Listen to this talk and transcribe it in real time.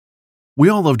We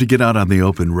all love to get out on the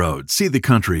open road, see the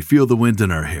country, feel the wind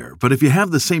in our hair. But if you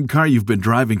have the same car you've been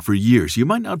driving for years, you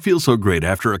might not feel so great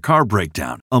after a car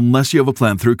breakdown, unless you have a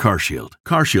plan through CarShield.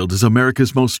 CarShield is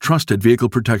America's most trusted vehicle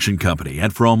protection company,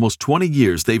 and for almost 20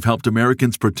 years, they've helped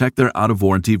Americans protect their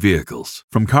out-of-warranty vehicles.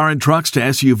 From car and trucks to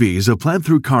SUVs, a plan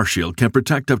through CarShield can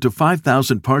protect up to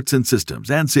 5,000 parts and systems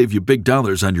and save you big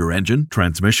dollars on your engine,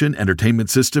 transmission, entertainment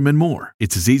system, and more.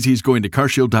 It's as easy as going to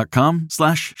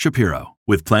carshield.com/Shapiro.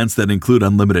 With plans that include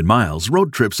unlimited miles,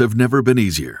 road trips have never been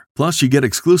easier. Plus, you get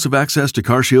exclusive access to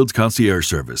CarShield's concierge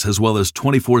service, as well as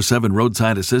 24/7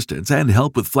 roadside assistance and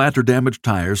help with flat or damaged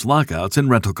tires, lockouts, and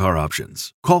rental car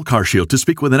options. Call CarShield to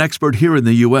speak with an expert here in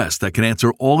the U.S. that can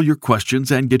answer all your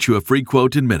questions and get you a free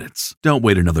quote in minutes. Don't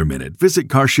wait another minute. Visit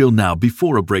CarShield now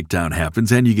before a breakdown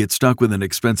happens and you get stuck with an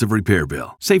expensive repair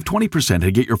bill. Save 20%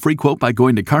 and get your free quote by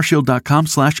going to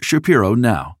carshield.com/Shapiro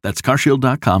now. That's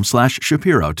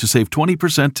carshield.com/Shapiro to save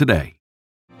 20% today.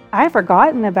 I had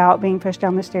forgotten about being pushed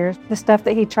down the stairs, the stuff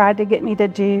that he tried to get me to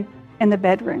do in the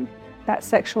bedroom, that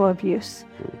sexual abuse,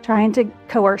 trying to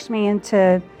coerce me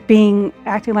into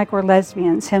acting like we're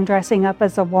lesbians, him dressing up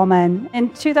as a woman. In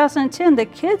 2010, the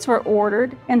kids were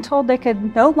ordered and told they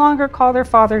could no longer call their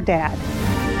father Dad.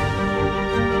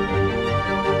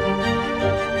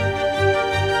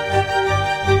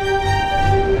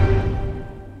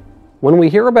 When we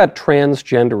hear about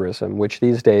transgenderism, which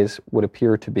these days would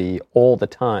appear to be all the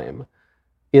time,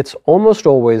 it's almost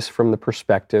always from the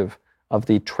perspective of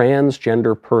the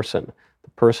transgender person,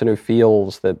 the person who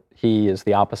feels that he is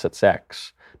the opposite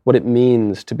sex, what it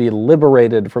means to be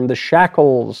liberated from the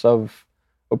shackles of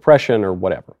oppression or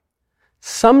whatever.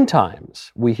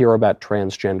 Sometimes we hear about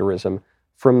transgenderism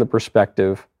from the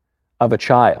perspective of a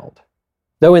child,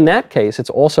 though in that case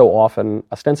it's also often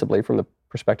ostensibly from the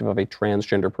perspective of a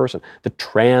transgender person, the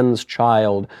trans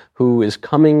child who is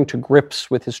coming to grips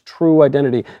with his true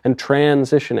identity and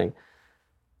transitioning.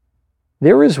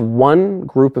 There is one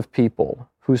group of people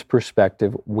whose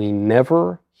perspective we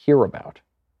never hear about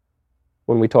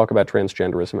when we talk about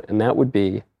transgenderism, and that would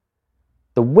be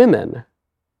the women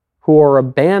who are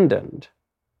abandoned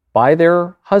by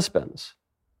their husbands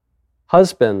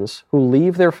who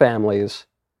leave their families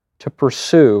to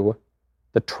pursue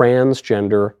the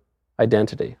transgender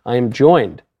identity. I am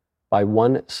joined by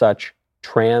one such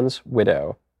trans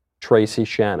widow, Tracy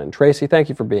Shannon. Tracy, thank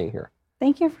you for being here.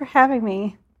 Thank you for having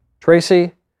me.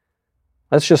 Tracy,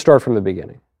 let's just start from the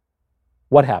beginning.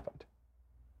 What happened?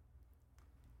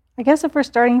 I guess if we're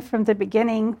starting from the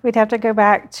beginning, we'd have to go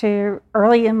back to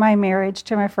early in my marriage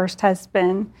to my first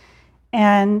husband.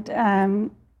 And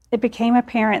it became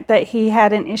apparent that he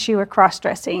had an issue with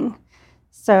cross-dressing.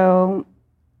 So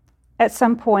at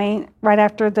some point, right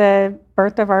after the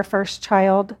birth of our first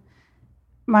child,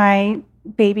 my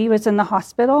baby was in the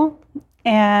hospital,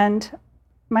 and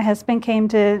my husband came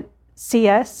to see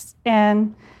us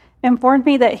and informed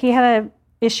me that he had an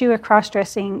issue with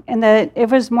cross-dressing, and that it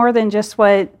was more than just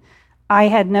what I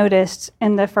had noticed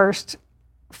in the first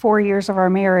 4 years of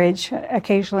our marriage,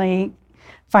 occasionally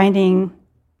finding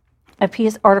a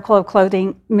article of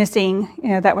clothing missing,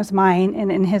 that was mine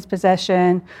and in his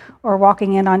possession, or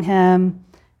walking in on him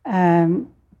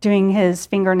doing his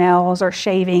fingernails or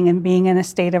shaving and being in a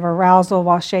state of arousal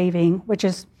while shaving, which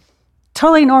is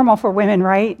totally normal for women,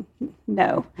 right?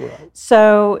 No. Right.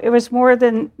 So it was more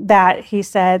than that. He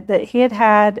said that he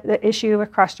had the issue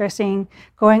with cross-dressing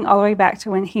going all the way back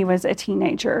to when he was a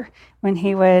teenager, when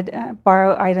he would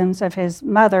borrow items of his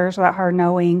mother's without her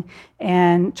knowing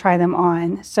and try them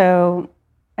on. So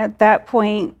at that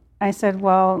point, I said,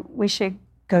 well, we should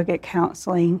go get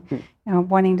counseling,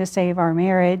 wanting to save our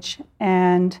marriage.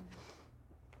 And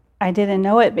I didn't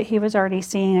know it, but he was already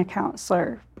seeing a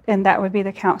counselor, and that would be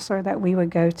the counselor that we would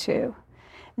go to.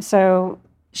 So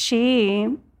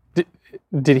she...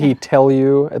 Did he tell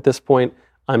you at this point,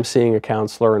 I'm seeing a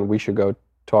counselor and we should go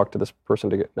talk to this person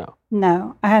to get... No.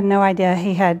 No, I had no idea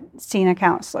he had seen a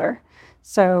counselor.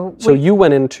 So you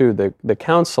went into the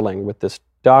counseling with this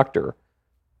doctor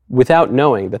without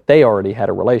knowing that they already had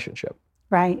a relationship.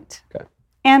 Right. Okay.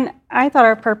 And I thought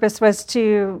our purpose was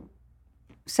to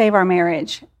save our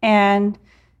marriage. And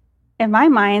in my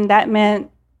mind, that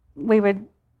meant we would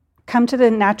come to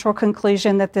the natural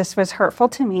conclusion that this was hurtful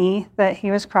to me, that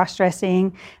he was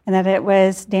cross-dressing, and that it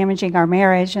was damaging our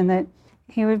marriage, and that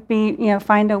he would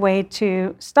find a way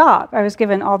to stop. I was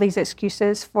given all these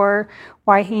excuses for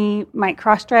why he might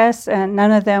cross-dress, and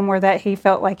none of them were that he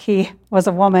felt like he was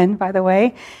a woman, by the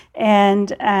way. And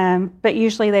but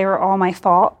usually they were all my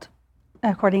fault,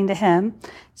 according to him.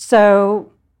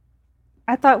 So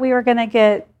I thought we were going to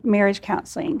get marriage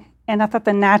counseling. And I thought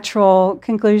the natural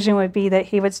conclusion would be that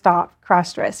he would stop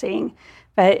cross-dressing.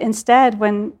 But instead,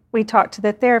 when we talked to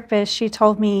the therapist, she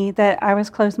told me that I was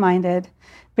closed-minded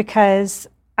because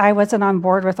I wasn't on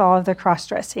board with all of the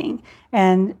cross-dressing.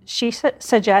 And she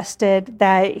suggested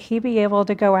that he be able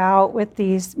to go out with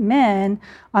these men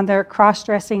on their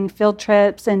cross-dressing field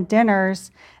trips and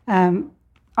dinners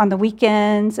on the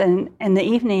weekends and in the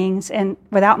evenings, and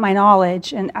without my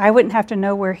knowledge, and I wouldn't have to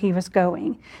know where he was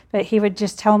going. But he would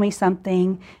just tell me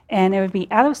something, and it would be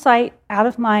out of sight, out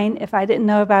of mind. If I didn't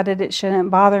know about it, it shouldn't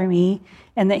bother me.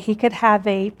 And that he could have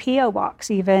a P.O.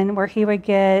 box even where he would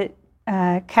get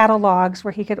catalogs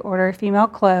where he could order female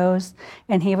clothes,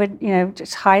 and he would,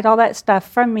 just hide all that stuff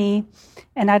from me,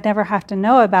 and I'd never have to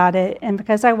know about it. And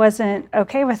because I wasn't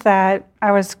okay with that,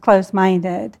 I was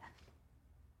closed-minded.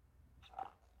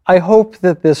 I hope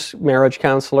that this marriage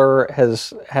counselor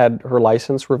has had her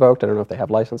license revoked. I don't know if they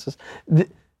have licenses.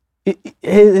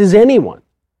 Has anyone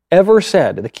ever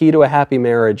said the key to a happy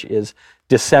marriage is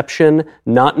deception,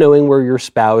 not knowing where your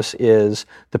spouse is,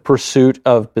 the pursuit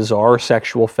of bizarre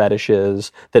sexual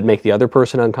fetishes that make the other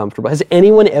person uncomfortable? Has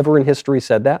anyone ever in history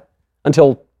said that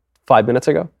until 5 minutes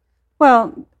ago?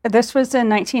 Well, this was in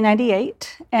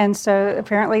 1998, and so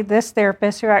apparently this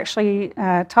therapist, who actually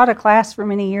taught a class for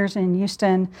many years in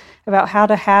Houston about how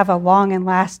to have a long and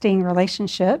lasting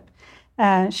relationship,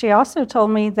 she also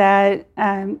told me that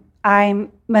I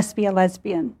must be a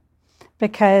lesbian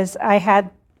because I had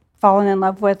fallen in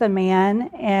love with a man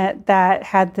that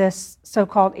had this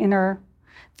so-called inner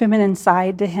feminine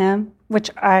side to him,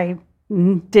 which I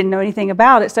didn't know anything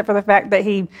about, except for the fact that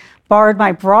he borrowed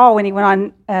my bra when he went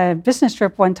on a business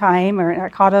trip one time, or I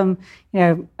caught him,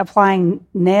 applying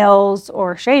nails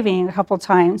or shaving a couple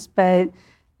times. But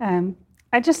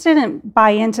I just didn't buy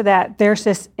into that. There's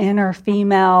this inner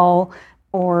female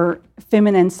or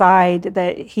feminine side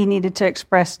that he needed to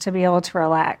express to be able to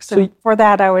relax. So for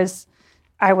that, I was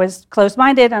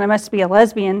closed-minded, and I must be a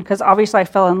lesbian because obviously I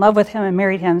fell in love with him and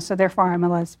married him, so therefore I'm a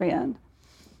lesbian.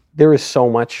 There is so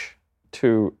much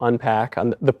to unpack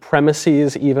on the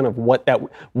premises even of what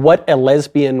a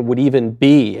lesbian would even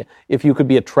be if you could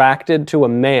be attracted to a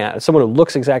man, someone who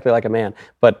looks exactly like a man,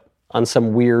 but on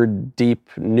some weird, deep,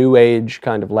 new age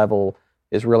kind of level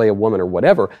is really a woman or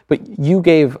whatever. But you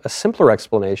gave a simpler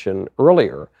explanation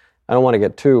earlier. I don't want to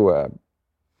get too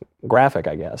graphic,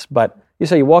 I guess, but you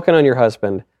say you walk in on your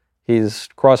husband, he's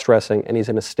cross-dressing, and he's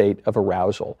in a state of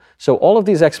arousal. So all of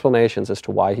these explanations as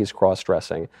to why he's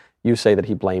cross-dressing, you say that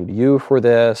he blamed you for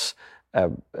this.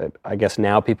 I guess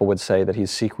now people would say that he's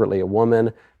secretly a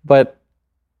woman. But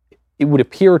it would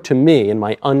appear to me, in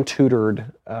my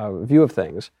untutored view of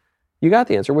things, you got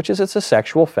the answer, which is it's a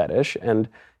sexual fetish, and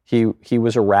he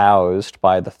was aroused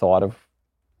by the thought of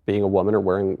being a woman or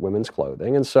wearing women's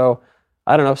clothing. And so,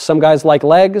 I don't know, some guys like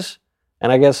legs,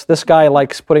 and I guess this guy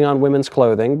likes putting on women's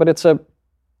clothing, but it's a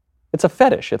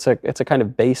fetish. It's a kind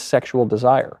of base sexual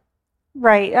desire.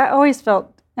 Right. I always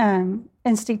felt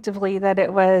instinctively that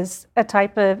it was a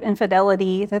type of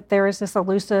infidelity, that there was this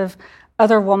elusive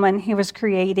other woman he was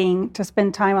creating to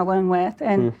spend time alone with,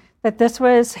 and that this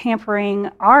was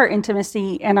hampering our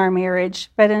intimacy in our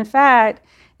marriage. But in fact,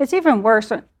 it's even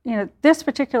worse. This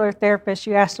particular therapist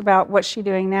you asked about, what's she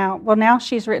doing now? Well, now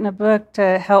she's written a book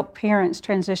to help parents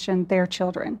transition their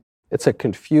children. It's a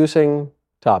confusing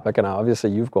topic, and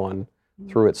obviously you've gone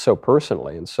through it so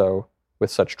personally and so with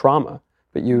such trauma.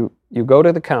 But you go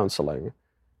to the counseling,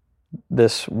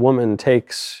 this woman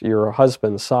takes your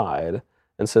husband's side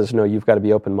and says, no, you've got to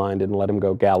be open-minded and let him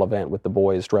go gallivant with the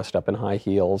boys dressed up in high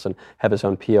heels and have his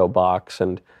own P.O. box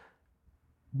and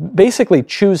basically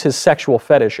choose his sexual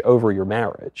fetish over your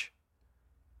marriage.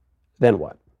 Then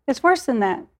what? It's worse than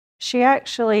that. She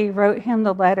actually wrote him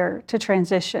the letter to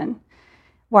transition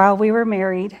while we were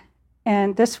married.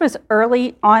 And this was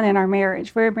early on in our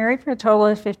marriage. We were married for a total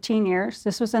of 15 years.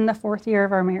 This was in the 4th year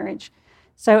of our marriage.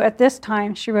 So at this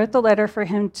time, she wrote the letter for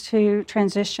him to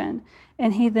transition.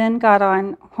 And he then got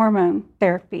on hormone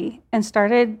therapy and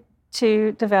started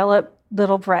to develop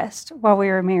little breasts while we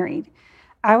were married.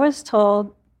 I was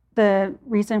told the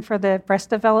reason for the breast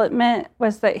development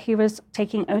was that he was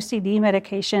taking OCD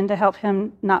medication to help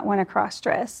him not want to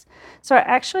cross-dress. So I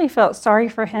actually felt sorry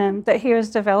for him that he was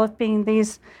developing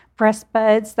these breast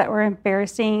buds that were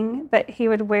embarrassing, that he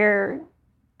would wear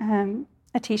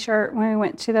a T-shirt when we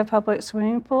went to the public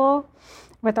swimming pool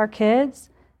with our kids.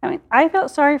 I mean, I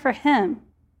felt sorry for him,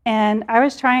 and I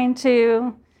was trying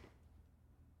to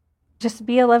just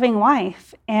be a loving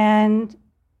wife, and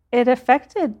it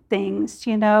affected things.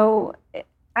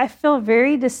 I feel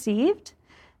very deceived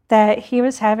that he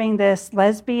was having this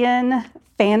lesbian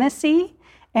fantasy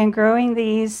and growing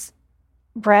these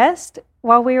breast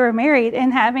while we were married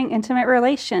and having intimate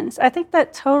relations. I think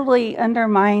that totally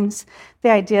undermines the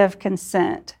idea of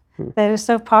consent that is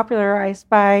so popularized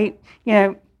by,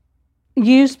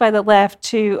 used by the left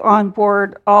to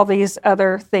onboard all these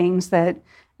other things that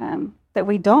that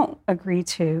we don't agree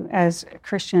to as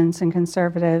Christians and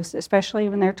conservatives, especially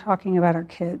when they're talking about our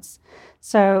kids.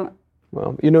 So,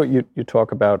 well, you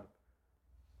talk about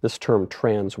this term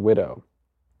trans widow,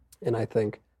 and I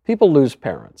think people lose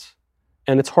parents,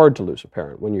 and it's hard to lose a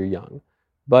parent when you're young,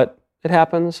 but it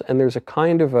happens, and there's a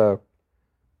kind of a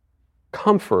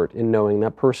comfort in knowing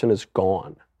that person is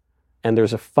gone, and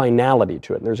there's a finality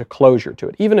to it, and there's a closure to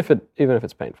it, even if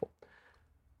it's painful.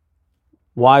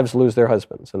 Wives lose their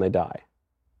husbands and they die.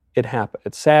 It happens.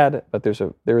 It's sad, but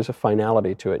there is a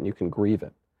finality to it, and you can grieve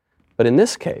it. But in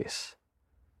this case,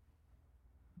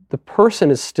 the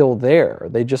person is still there.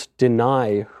 They just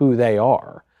deny who they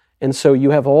are. And so you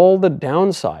have all the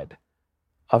downside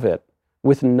of it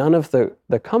with none of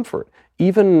the comfort.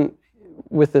 Even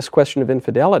with this question of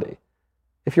infidelity,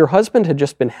 if your husband had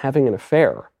just been having an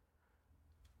affair,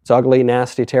 it's ugly,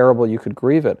 nasty, terrible, you could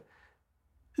grieve it.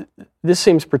 This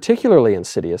seems particularly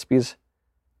insidious because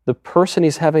the person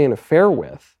he's having an affair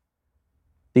with,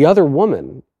 the other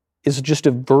woman, is just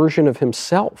a version of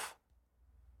himself.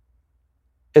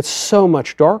 It's so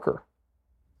much darker.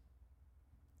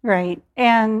 right.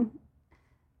 And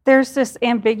there's this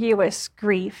ambiguous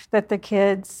grief that the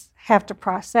kids have to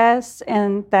process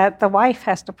and that the wife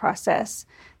has to process.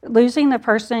 Losing the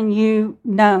person you've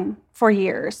known for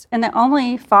years and the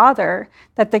only father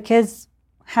that the kids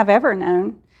have ever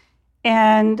known.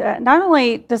 And not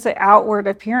only does the outward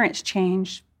appearance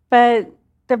change, but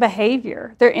their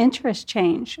behavior, their interests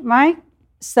change. My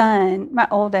son, my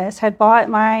oldest, had bought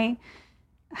my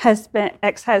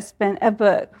ex-husband, a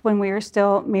book when we were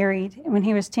still married, when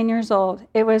he was 10 years old.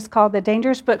 It was called The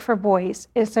Dangerous Book for Boys.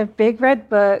 It's a big red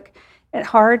book,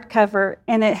 hardcover,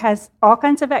 and it has all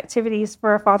kinds of activities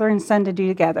for a father and son to do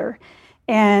together.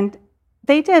 And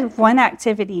they did one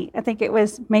activity, I think it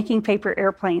was making paper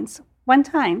airplanes, one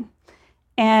time.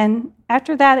 And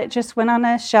after that, it just went on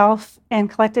a shelf and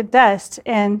collected dust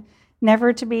and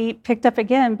never to be picked up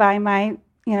again by my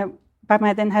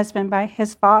then husband, by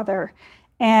his father.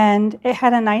 And it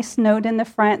had a nice note in the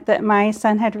front that my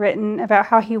son had written about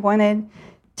how he wanted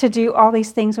to do all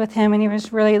these things with him, and he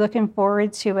was really looking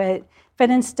forward to it. But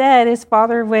instead, his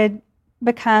father would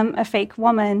become a fake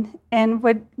woman and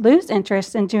would lose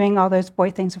interest in doing all those boy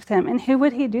things with him. And who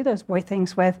would he do those boy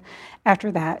things with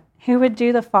after that? Who would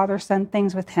do the father-son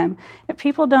things with him? If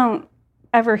people don't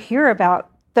ever hear about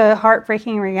the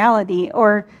heartbreaking reality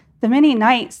or the many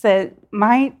nights that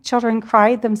my children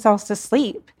cried themselves to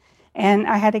sleep and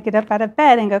I had to get up out of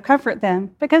bed and go comfort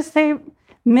them because they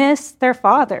missed their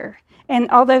father. And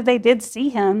although they did see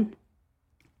him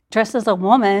dressed as a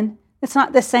woman, it's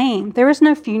not the same. There was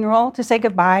no funeral to say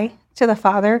goodbye to the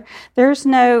father. There's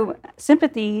no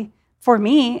sympathy for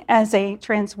me as a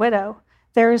trans widow.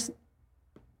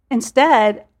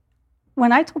 Instead,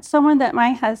 when I told someone that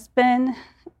my husband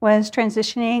was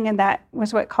transitioning and that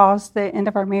was what caused the end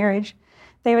of our marriage,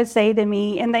 they would say to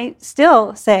me, and they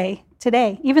still say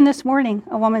today, even this morning,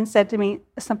 a woman said to me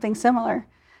something similar.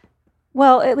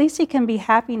 Well, at least he can be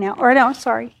happy now. Or no,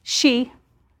 sorry,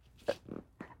 at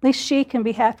least she can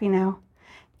be happy now.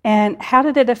 And how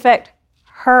did it affect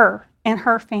her and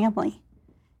her family?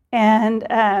 And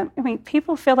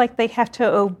people feel like they have to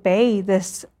obey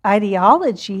this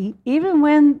ideology, even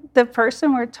when the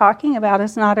person we're talking about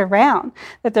is not around,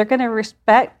 that they're going to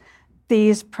respect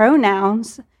these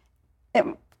pronouns.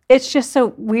 It's just so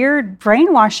weird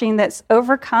brainwashing that's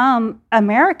overcome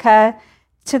America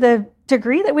to the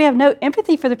degree that we have no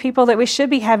empathy for the people that we should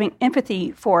be having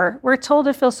empathy for. We're told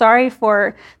to feel sorry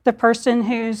for the person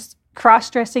who's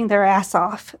cross-dressing their ass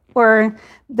off, or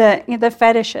the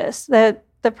fetishist,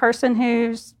 the person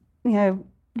who's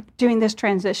doing this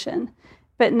transition.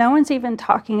 But no one's even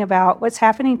talking about what's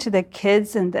happening to the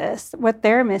kids in this, what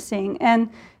they're missing, and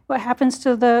what happens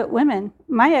to the women.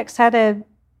 My ex had a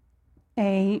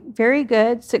very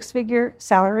good 6-figure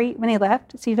salary when he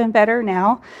left. It's even better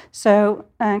now. So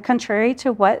contrary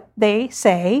to what they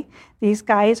say, these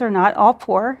guys are not all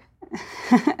poor.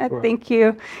 I think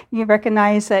you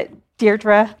recognize that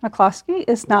Deirdre McCloskey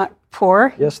is not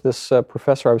poor. Yes, this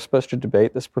professor, I was supposed to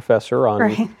debate this professor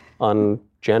on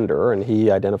gender, and he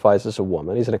identifies as a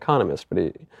woman. He's an economist, but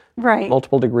he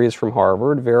multiple degrees from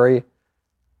Harvard, very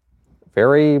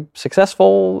very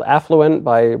successful, affluent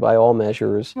by all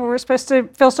measures. Well, we're supposed to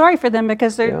feel sorry for them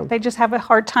because they just have a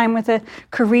hard time with a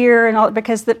career and all,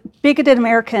 because the bigoted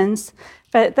Americans.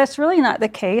 But that's really not the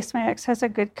case. My ex has a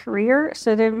good career.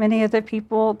 So do many of the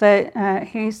people that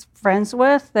he's friends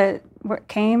with that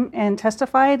came and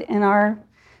testified in our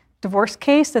divorce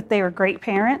case, that they were great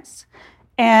parents,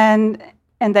 and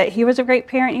that he was a great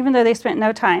parent, even though they spent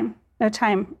no time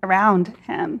around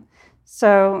him.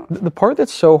 So the part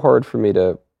that's so hard for me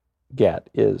to get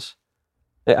is,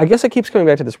 I guess it keeps coming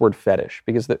back to this word fetish,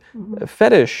 because the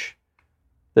fetish,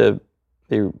 the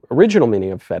original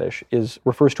meaning of fetish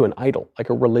refers to an idol, like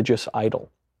a religious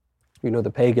idol. The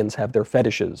pagans have their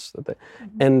fetishes,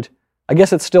 and I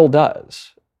guess it still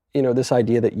does. This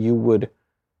idea that you would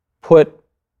put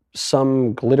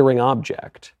some glittering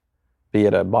object, be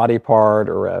it a body part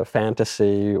or a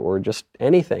fantasy or just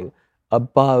anything,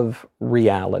 above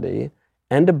reality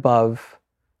and above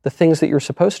the things that you're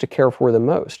supposed to care for the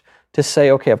most. To say,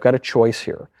 okay, I've got a choice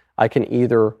here. I can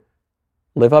either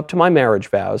live up to my marriage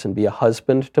vows and be a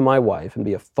husband to my wife and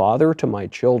be a father to my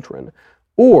children,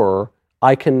 or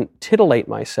I can titillate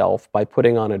myself by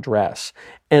putting on a dress.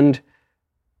 And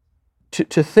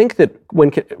to think that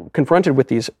when confronted with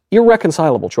these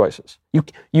irreconcilable choices,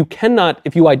 you cannot,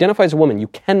 if you identify as a woman, you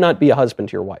cannot be a husband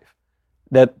to your wife.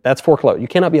 That's foreclosed. You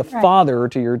cannot be a father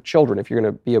to your children if you're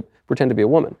going to pretend to be a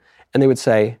woman. And they would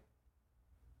say,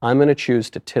 I'm going to choose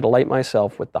to titillate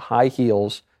myself with the high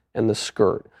heels and the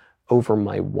skirt over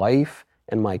my wife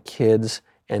and my kids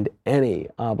and any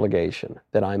obligation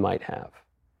that I might have,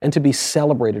 and to be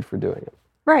celebrated for doing it.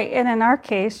 Right, and in our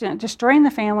case, destroying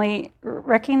the family,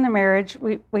 wrecking the marriage,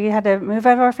 we had to move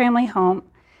out of our family home.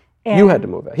 And you had to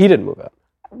move out. He didn't move out.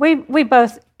 We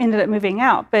both ended up moving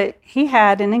out, but he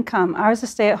had an income. I was a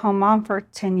stay-at-home mom for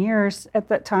 10 years at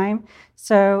that time,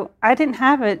 so I didn't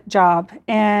have a job,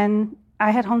 and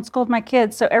I had homeschooled my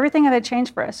kids, so everything had to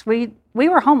change for us. We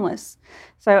were homeless,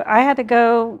 so I had to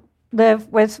go live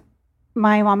with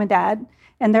my mom and dad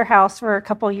in their house for a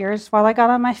couple of years while I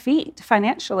got on my feet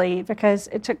financially, because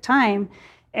it took time,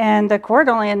 and the court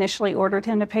only initially ordered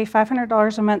him to pay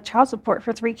 $500 a month child support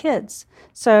for 3 kids.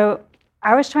 So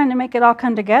I was trying to make it all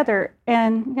come together,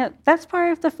 and that's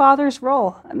part of the father's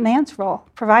role, man's role,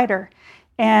 provider.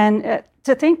 And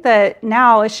to think that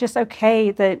now it's just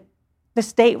okay that the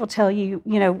state will tell you,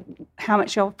 how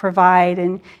much you'll provide,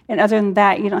 and other than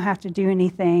that, you don't have to do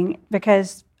anything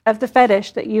because of the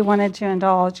fetish that you wanted to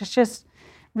indulge. It's just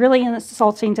really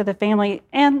insulting to the family,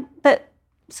 and that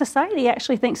society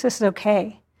actually thinks this is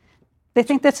okay. They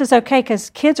think this is okay because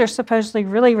kids are supposedly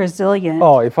really resilient.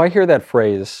 Oh, if I hear that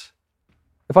phrase,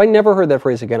 if I never heard that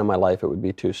phrase again in my life, it would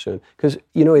be too soon. Because,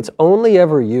 it's only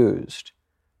ever used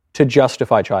to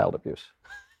justify child abuse.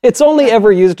 It's only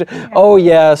ever used to, oh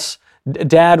yes,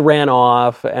 dad ran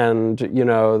off and,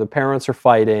 the parents are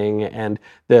fighting and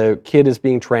the kid is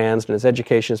being transed and his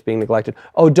education is being neglected.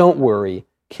 Oh, don't worry,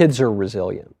 kids are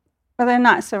resilient. Well, they're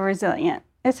not so resilient.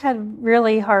 It's had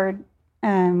really hard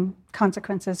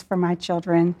consequences for my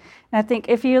children. And I think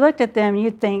if you looked at them,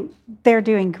 you'd think they're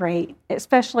doing great,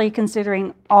 especially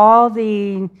considering all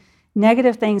the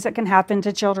negative things that can happen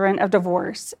to children of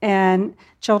divorce and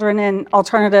children in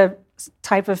alternative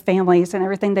type of families and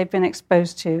everything they've been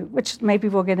exposed to, which maybe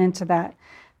we'll get into that.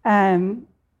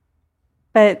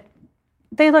 But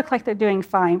they look like they're doing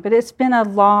fine, but it's been a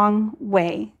long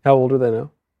way. How old are they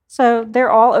now? So they're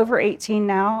all over 18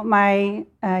 now. My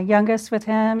youngest with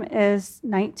him is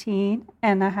 19,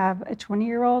 and I have a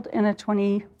 20-year-old and a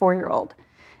 24-year-old.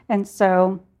 And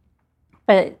so,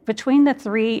 but between the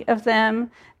 3 of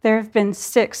them, there have been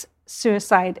 6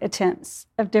 suicide attempts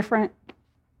of different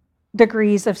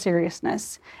degrees of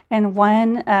seriousness, and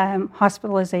 1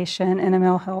 hospitalization in a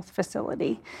mental health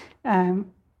facility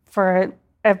for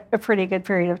a pretty good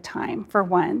period of time for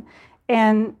 1.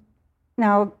 And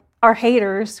now, our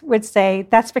haters would say,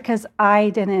 that's because I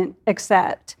didn't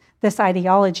accept this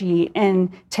ideology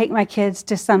and take my kids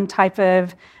to some type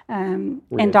of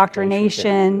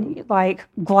indoctrination, like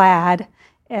GLAD.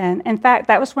 And in fact,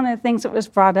 that was one of the things that was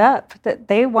brought up, that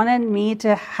they wanted me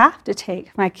to have to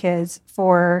take my kids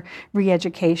for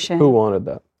re-education. Who wanted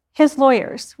that? His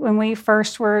lawyers, when we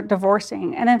first were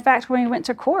divorcing. And in fact, when we went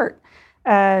to court,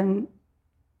 the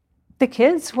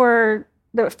kids were...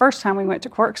 The first time we went to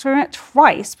court, because we went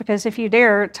twice, because if you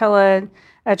dare tell a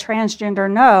transgender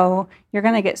no, you're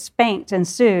going to get spanked and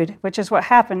sued, which is what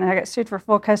happened. And I got sued for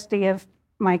full custody of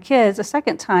my kids a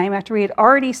second time after we had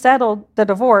already settled the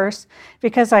divorce,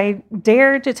 because I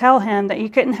dared to tell him that you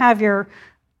couldn't have your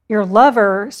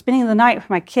lover spending the night with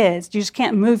my kids. You just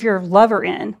can't move your lover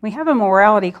in. We have a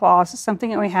morality clause. It's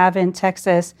something that we have in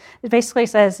Texas. It basically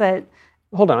says that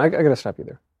hold on, I got to stop you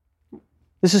there.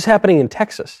 This is happening in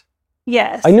Texas.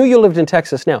 Yes. I knew you lived in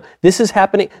Texas now. This is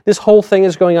happening, this whole thing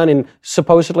is going on in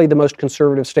supposedly the most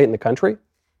conservative state in the country?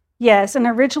 Yes, and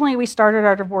originally we started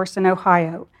our divorce in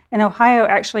Ohio. And Ohio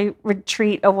actually would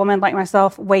treat a woman like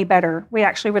myself way better. We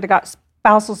actually would have got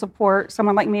spousal support.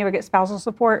 Someone like me would get spousal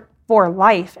support for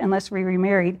life unless we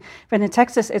remarried. But in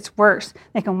Texas, it's worse.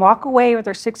 They can walk away with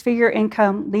their 6-figure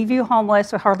income, leave you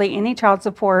homeless with hardly any child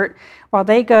support, while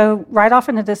they go right off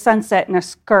into the sunset in a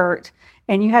skirt.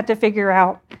 And you have to figure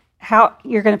out how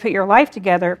you're going to put your life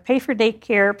together, pay for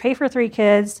daycare, pay for 3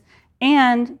 kids,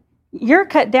 and you're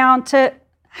cut down to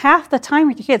half the time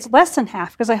with your kids, less than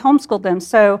half, because I homeschooled them.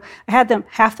 So I had them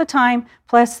half the time,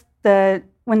 plus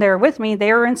when they were with me,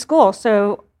 they were in school.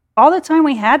 So all the time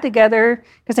we had together,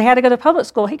 because they had to go to public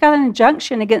school, he got an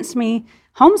injunction against me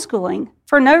homeschooling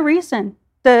for no reason.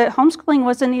 The homeschooling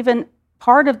wasn't even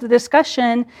part of the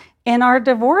discussion in our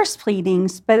divorce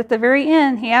pleadings, but at the very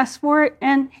end, he asked for it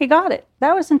and he got it.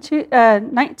 That was in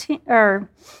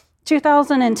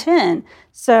 2010.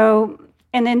 So,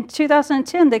 and in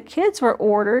 2010, the kids were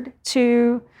ordered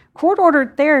to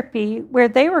court-ordered therapy where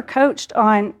they were coached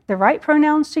on the right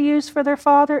pronouns to use for their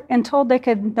father and told they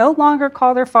could no longer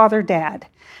call their father dad.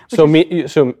 So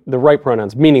the right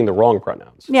pronouns, meaning the wrong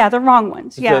pronouns. Yeah, the wrong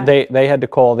ones, yeah. So they had to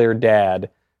call their dad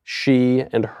she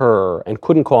and her and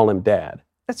couldn't call him dad.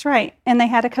 That's right. And they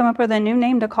had to come up with a new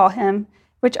name to call him,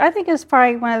 which I think is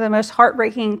probably one of the most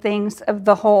heartbreaking things of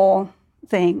the whole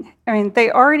thing. I mean, they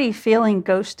already feeling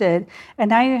ghosted, and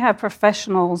now you have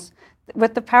professionals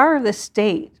with the power of the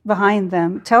state behind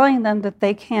them telling them that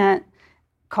they can't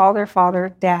call their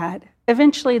father dad.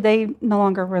 Eventually, they no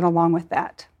longer went along with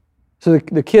that. So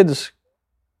the kids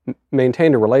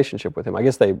maintained a relationship with him. I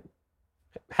guess they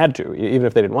had to, even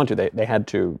if they didn't want to, they had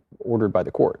to, ordered by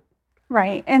the court.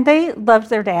 Right. And they loved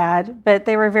their dad, but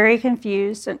they were very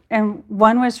confused. And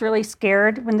one was really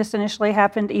scared when this initially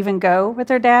happened to even go with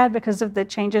their dad because of the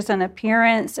changes in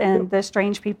appearance and the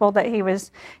strange people that he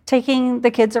was taking the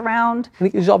kids around.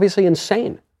 He's obviously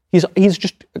insane. He's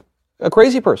just a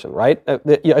crazy person, right?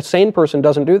 A sane person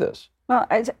doesn't do this. Well,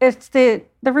 it's the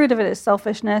root of it is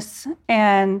selfishness.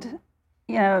 And,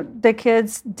 you know, the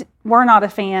kids were not a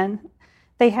fan.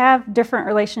 They have different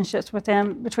relationships with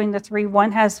him between the 3.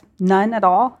 One has none at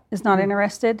all, is not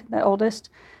interested, the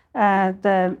oldest.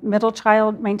 The middle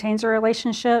child maintains a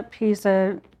relationship. He's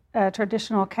a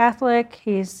traditional Catholic.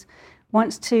 He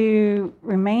wants to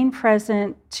remain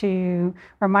present to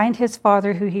remind his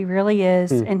father who he really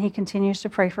is, and he continues to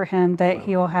pray for him that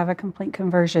he will have a complete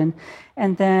conversion.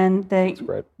 And then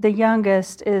the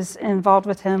youngest is involved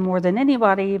with him more than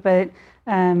anybody, but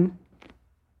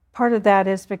part of that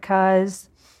is because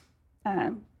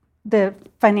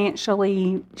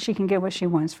financially she can get what she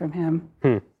wants from him.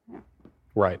 Yeah.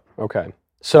 Right. Okay.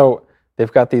 So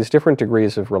they've got these different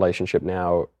degrees of relationship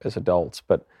now as adults,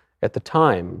 but at the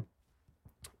time,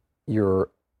 your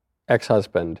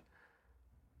ex-husband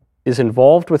is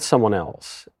involved with someone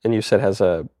else, and you said has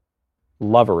a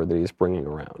lover that he's bringing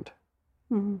around.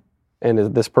 Mm-hmm.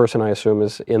 And this person, I assume,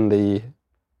 is in the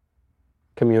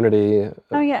community.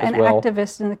 Oh yeah, an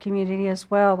activist in the community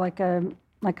as well, like a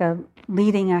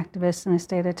leading activist in the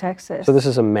state of Texas. So this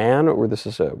is a man or this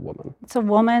is a woman? It's a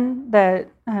woman that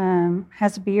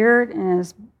has a beard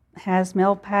and has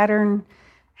male pattern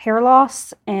hair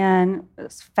loss and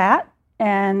is fat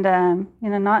and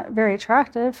not very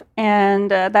attractive.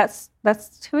 And that's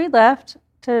who he left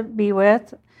to be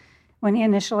with when he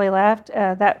initially left.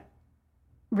 That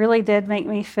really did make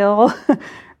me feel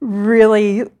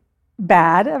really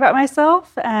bad about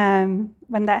myself when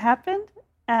that happened.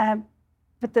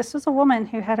 But this was a woman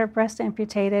who had her breast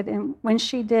amputated, and when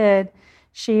she did,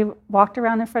 she walked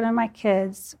around in front of my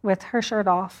kids with her shirt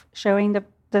off, showing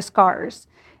the scars,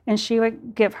 and she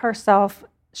would give herself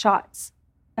shots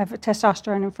of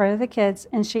testosterone in front of the kids,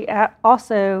 and she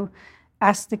also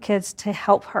asked the kids to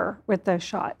help her with those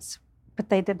shots, but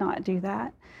they did not do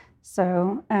that.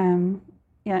 So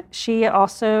she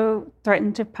also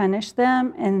threatened to punish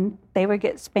them, and they would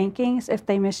get spankings if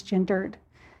they misgendered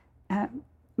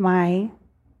my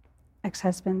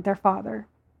ex-husband, their father.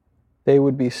 They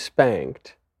would be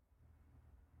spanked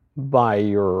by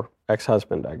your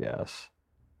ex-husband, I guess,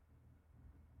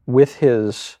 with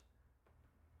his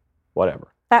whatever.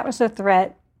 That was a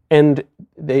threat. And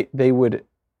they would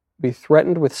be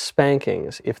threatened with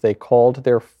spankings if they called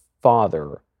their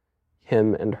father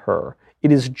him and her.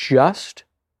 It is just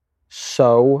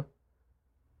so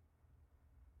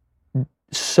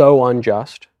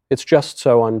unjust. It's just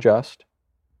so unjust.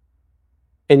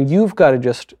 And you've got to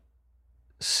just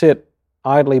sit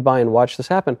idly by and watch this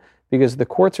happen because the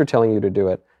courts are telling you to do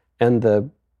it and the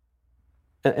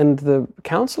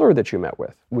counselor that you met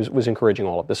with was encouraging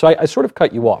all of this. So I sort of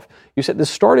cut you off. You said this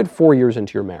started 4 years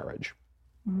into your marriage.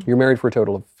 Mm-hmm. You're married for a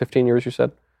total of 15 years, you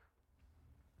said?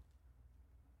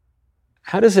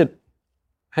 How do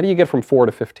you get from 4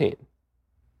 to 15?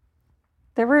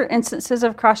 There were instances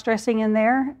of cross-dressing in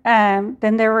there.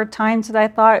 Then there were times that I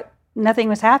thought nothing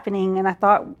was happening and I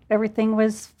thought everything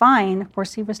was fine. Of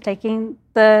course, he was taking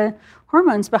the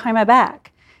hormones behind my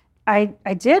back. I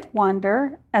did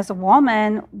wonder, as a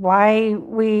woman, why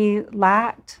we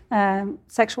lacked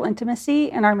sexual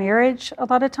intimacy in our marriage a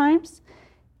lot of times.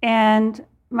 And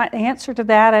my answer to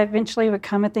that eventually would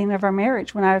come at the end of our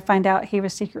marriage when I would find out he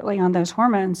was secretly on those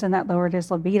hormones and that lowered his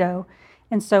libido.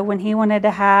 And so when he wanted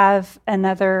to have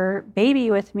another baby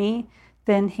with me,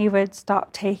 then he would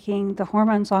stop taking the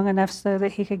hormones long enough so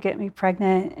that he could get me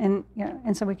pregnant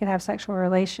and so we could have sexual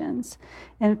relations.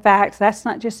 In fact, that's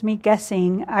not just me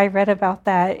guessing. I read about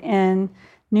that in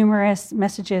numerous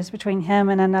messages between him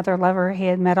and another lover he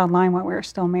had met online while we were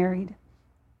still married.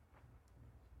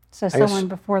 So someone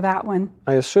before that one.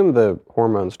 I assume the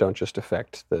hormones don't just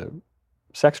affect the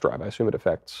sex drive. I assume it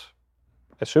affects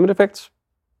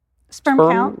sperm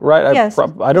count, right? Yes.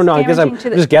 I don't know. I guess I'm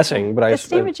just guessing, but it's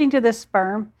damaging to the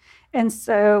sperm. And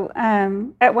so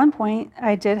at one point,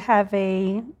 I did have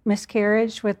a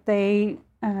miscarriage with a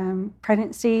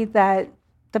pregnancy that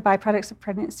the byproducts of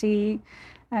pregnancy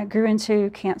grew into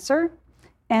cancer.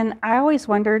 And I always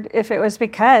wondered if it was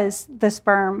because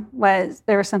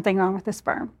there was something wrong with the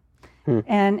sperm.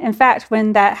 And in fact,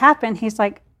 when that happened, he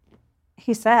said,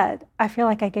 I feel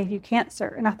like I gave you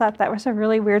cancer. And I thought that was a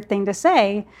really weird thing to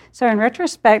say. So in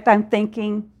retrospect, I'm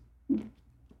thinking,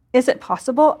 is it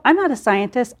possible? I'm not a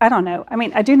scientist. I don't know. I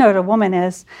mean, I do know what a woman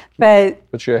is, but...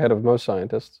 But you're ahead of most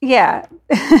scientists. Yeah.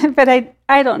 But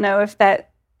I don't know if that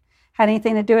had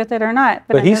anything to do with it or not.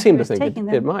 But he seemed to think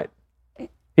it might.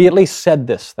 He at least said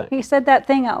this thing. He said that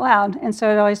thing out loud, and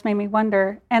so it always made me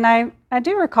wonder. And I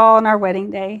do recall on our wedding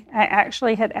day, I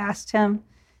actually had asked him,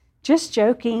 just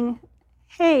joking,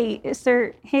 hey,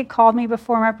 he had called me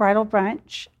before my bridal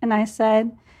brunch, and I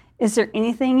said, is there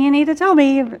anything you need to tell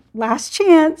me? Last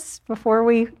chance before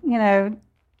we,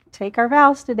 take our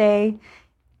vows today.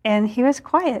 And he was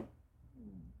quiet.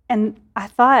 And I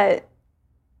thought,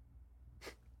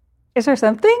 is there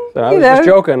something? So I was just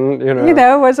joking,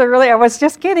 was it really? I was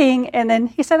just kidding. And then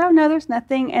he said, oh, no, there's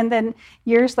nothing. And then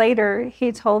years later,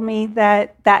 he told me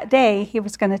that day he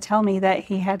was going to tell me that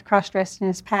he had cross-dressed in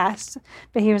his past,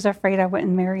 but he was afraid I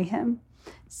wouldn't marry him.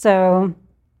 So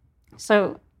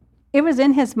it was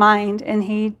in his mind, and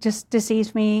he just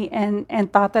deceived me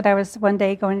and thought that I was one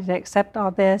day going to accept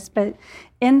all this. But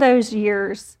in those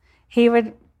years, he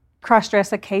would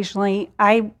cross-dress occasionally.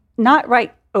 Not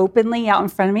right openly out in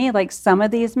front of me like some of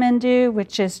these men do,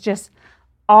 which is just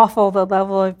awful, the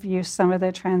level of abuse some of the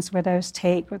trans widows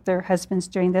take with their husbands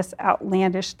doing this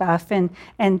outlandish stuff and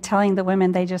telling the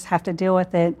women they just have to deal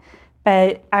with it.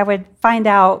 But I would find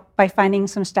out by finding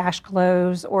some stash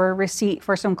clothes or a receipt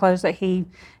for some clothes that he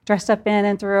dressed up in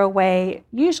and threw away.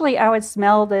 Usually I would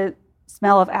smell the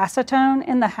smell of acetone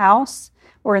in the house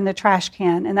or in the trash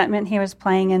can, and that meant he was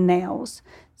playing in nails.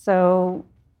 So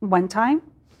one time,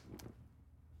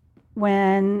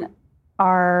 when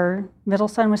our middle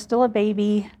son was still a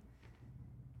baby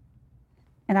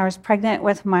and I was pregnant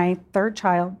with my third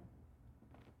child,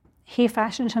 he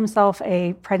fashioned himself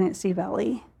a pregnancy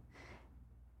belly.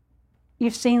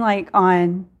 You've seen like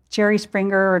on Jerry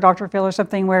Springer or Dr. Phil or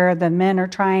something where the men are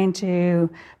trying to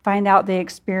find out the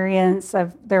experience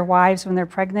of their wives when they're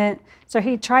pregnant. So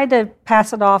he tried to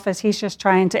pass it off as he's just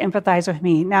trying to empathize with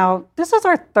me. Now, this is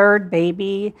our third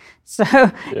baby. So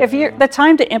if you're the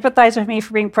time to empathize with me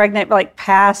for being pregnant,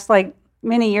 passed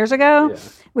many years ago,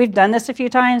 we've done this a few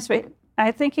times, but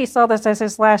I think he saw this as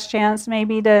his last chance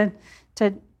maybe to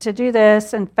do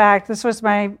this. In fact, this was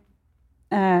my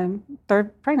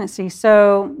third pregnancy.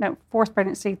 Fourth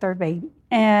pregnancy, third baby.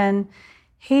 And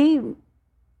he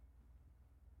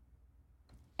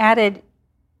added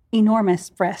enormous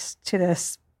breasts to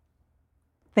this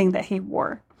thing that he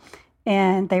wore.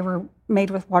 And they were made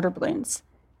with water balloons.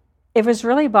 It was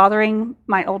really bothering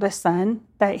my oldest son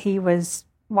that he was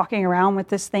walking around with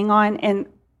this thing on and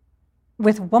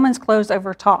with woman's clothes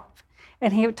over top.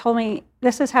 And he told me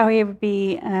this is how he would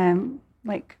be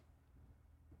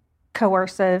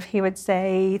coercive. He would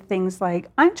say things like,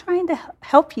 I'm trying to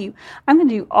help you. I'm going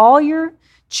to do all your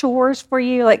chores for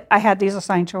you. Like I had these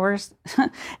assigned chores.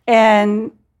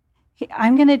 And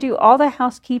I'm going to do all the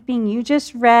housekeeping. You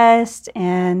just rest.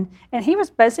 And he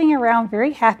was buzzing around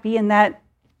very happy in that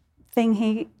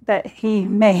thing that he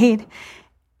made.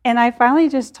 And I finally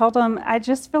just told him, I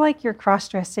just feel like you're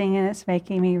cross-dressing and it's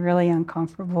making me really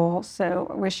uncomfortable. So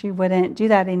I wish you wouldn't do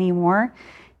that anymore.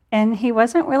 And he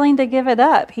wasn't willing to give it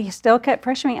up. He still kept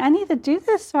pressuring me, I need to do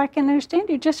this so I can understand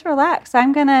you. Just relax.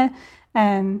 I'm going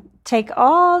to take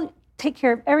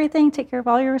care of everything, take care of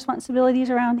all your responsibilities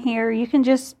around here. You can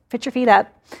just put your feet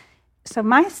up. So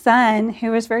my son, who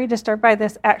was very disturbed by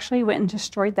this, actually went and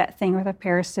destroyed that thing with a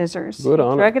pair of scissors. Good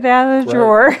on him. Drug it out of the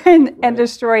drawer and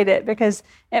destroyed it because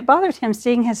it bothered him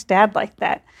seeing his dad like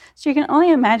that. So you can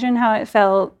only imagine how it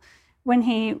felt when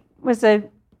he was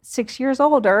 6 years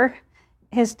older.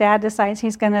 His dad decides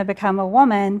he's going to become a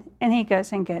woman, and he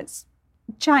goes and gets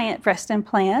giant breast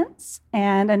implants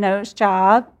and a nose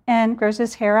job and grows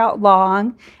his hair out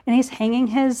long, and he's hanging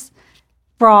his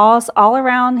bras all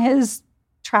around his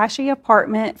trashy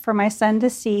apartment for my son to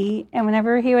see. And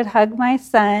whenever he would hug my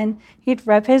son, he'd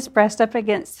rub his breast up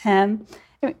against him.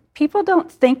 I mean, people don't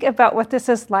think about what this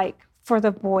is like for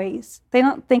the boys. They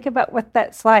don't think about what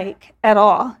that's like at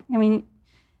all. I mean,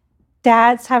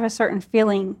 dads have a certain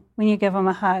feeling when you give them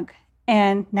a hug.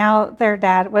 And now their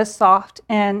dad was soft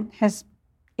and his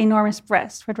enormous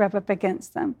breast would rub up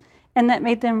against them. And that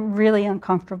made them really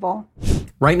uncomfortable.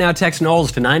 Right now, text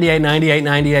Knowles to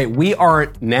 989898. We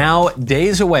are now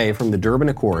days away from the Durban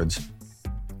Accords.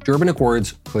 Durban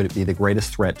Accords could be the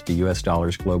greatest threat to the U.S.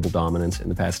 dollar's global dominance in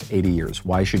the past 80 years.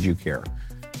 Why should you care?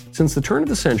 Since the turn of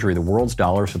the century, the world's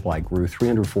dollar supply grew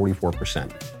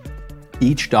 344%.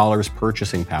 Each dollar's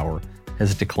purchasing power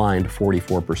has declined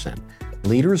 44%.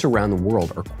 Leaders around the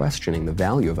world are questioning the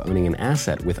value of owning an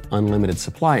asset with unlimited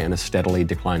supply and a steadily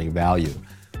declining value.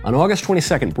 On August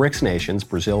 22nd, BRICS nations,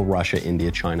 Brazil, Russia,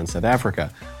 India, China, and South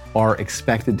Africa, are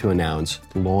expected to announce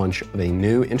the launch of a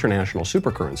new international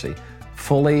supercurrency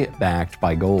fully backed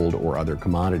by gold or other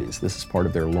commodities. This is part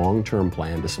of their long-term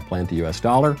plan to supplant the U.S.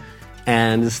 dollar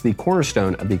and is the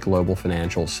cornerstone of the global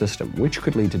financial system, which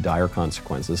could lead to dire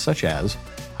consequences such as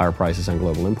higher prices on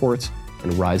global imports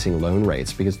and rising loan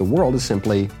rates because the world is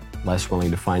simply less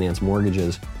willing to finance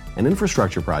mortgages and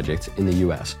infrastructure projects in the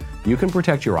U.S. You can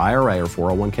protect your IRA or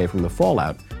 401k from the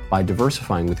fallout by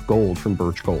diversifying with gold from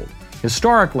Birch Gold.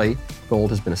 Historically,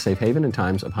 gold has been a safe haven in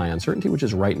times of high uncertainty, which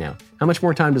is right now. How much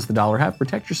more time does the dollar have?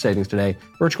 Protect your savings today.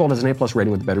 Birch Gold has an A+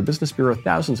 rating with the Better Business Bureau,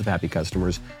 thousands of happy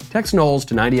customers. Text Knowles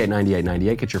to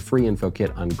 989898. Get your free info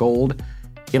kit on gold.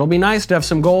 It'll be nice to have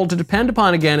some gold to depend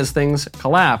upon again as things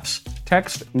collapse.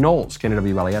 Text Knowles,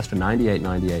 KNWLES, to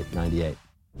 989898.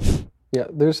 Yeah,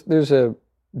 there's a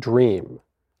dream,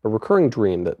 a recurring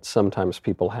dream that sometimes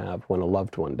people have when a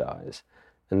loved one dies.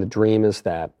 And the dream is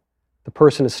that the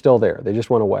person is still there. They just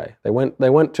went away. They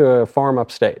went to a farm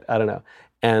upstate, I don't know.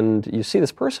 And you see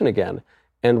this person again,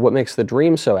 and what makes the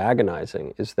dream so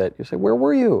agonizing is that you say, where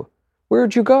were you?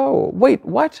 Where'd you go? Wait,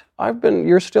 what?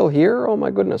 You're still here? Oh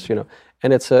my goodness,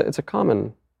 And it's a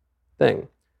common thing,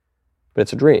 but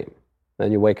it's a dream.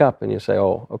 Then you wake up and you say,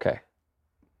 oh, okay,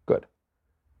 good.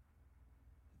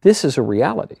 This is a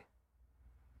reality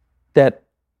that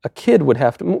a kid would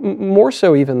have to, more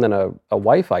so even than a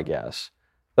wife, I guess,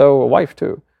 though a wife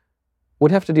too,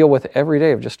 would have to deal with every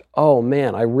day of just, oh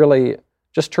man, I really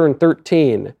just turned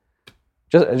 13.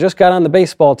 Just got on the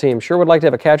baseball team. Sure would like to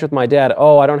have a catch with my dad.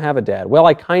 Oh, I don't have a dad. Well,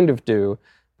 I kind of do,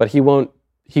 but he won't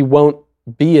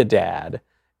be a dad.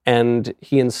 And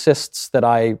he insists that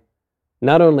I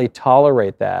not only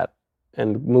tolerate that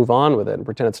and move on with it and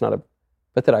pretend it's not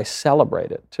but that I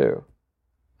celebrate it too.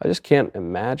 I just can't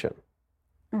imagine.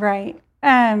 Right.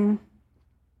 When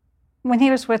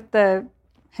he was with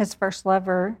his first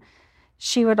lover,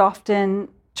 she would often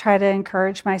try to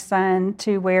encourage my son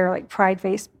to wear like pride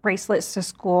bracelets to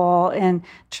school and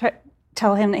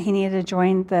tell him that he needed to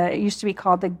join it used to be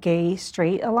called the Gay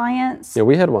Straight Alliance. Yeah,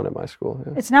 we had one at my school.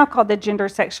 Yeah. It's now called the Gender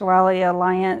Sexuality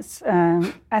Alliance.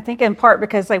 I think in part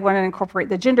because they wanted to incorporate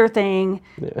the gender thing.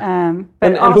 Yeah.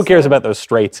 But and who cares about those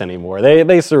straights anymore?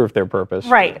 They serve their purpose.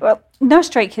 Right. Well, no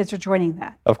straight kids are joining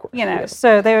that. Of course. Yeah.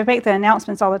 So they would make the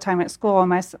announcements all the time at school, and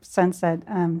my son said,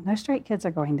 no straight kids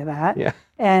are going to that. Yeah.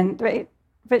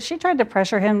 But she tried to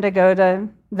pressure him to go to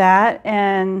that,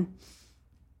 and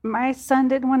my son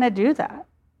didn't want to do that.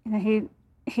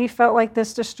 He felt like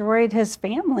this destroyed his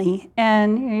family.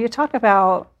 And you talk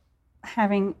about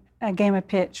having a game of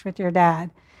pitch with your dad,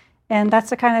 and that's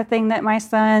the kind of thing that my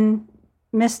son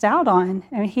missed out on.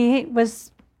 I mean, he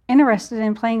was interested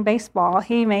in playing baseball.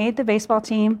 He made the baseball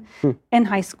team in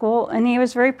high school, and he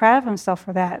was very proud of himself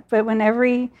for that. But when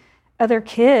every other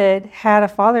kid had a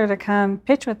father to come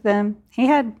pitch with them, he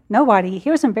had nobody.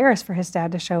 He was embarrassed for his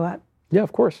dad to show up. Yeah,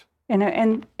 of course.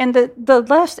 And the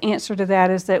left answer to that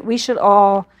is that we should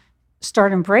all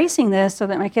start embracing this so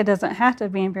that my kid doesn't have to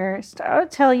be embarrassed, I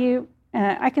would tell you,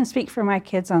 I can speak for my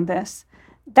kids on this.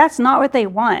 That's not what they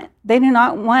want. They do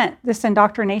not want this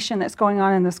indoctrination that's going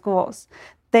on in the schools.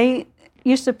 They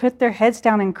used to put their heads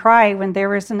down and cry when there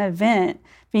was an event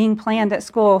being planned at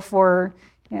school for,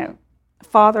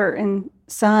 father and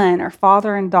son or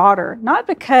father and daughter, not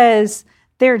because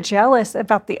they're jealous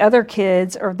about the other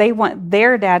kids or they want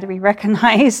their dad to be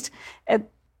recognized.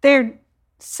 They're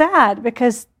sad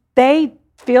because they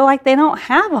feel like they don't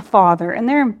have a father and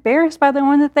they're embarrassed by the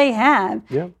one that they have.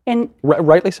 Yeah. And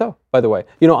rightly so, by the way.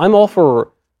 I'm all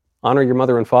for honor your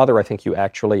mother and father. I think you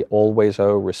actually always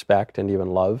owe respect and even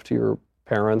love to your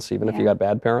parents, even if you got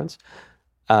bad parents.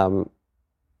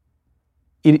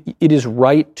 It is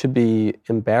right to be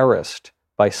embarrassed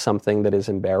by something that is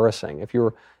embarrassing.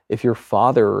 If your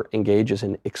father engages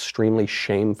in extremely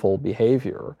shameful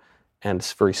behavior and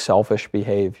very selfish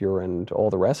behavior and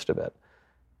all the rest of it,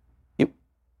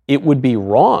 it would be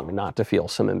wrong not to feel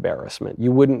some embarrassment.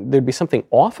 There'd be something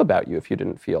off about you if you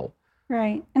didn't feel.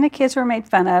 Right. And the kids were made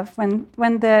fun of when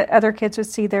the other kids would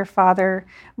see their father.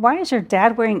 Why is your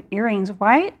dad wearing earrings?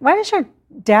 Why is your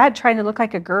dad trying to look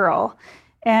like a girl?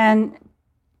 And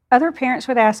other parents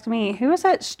would ask me, who was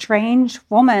that strange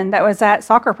woman that was at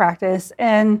soccer practice?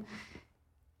 And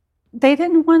they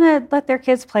didn't want to let their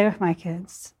kids play with my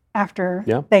kids after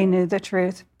they knew the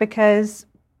truth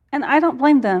and I don't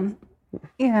blame them.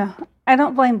 I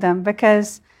don't blame them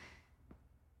because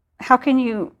how can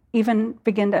you even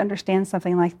begin to understand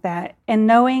something like that? And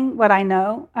knowing what I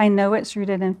know it's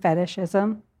rooted in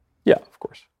fetishism. Yeah, of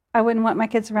course. I wouldn't want my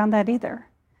kids around that either.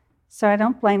 So I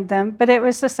don't blame them. But it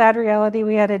was the sad reality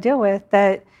we had to deal with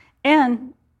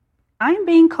and I'm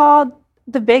being called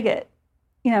the bigot,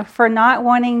 for not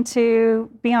wanting to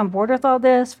be on board with all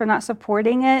this, for not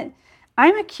supporting it.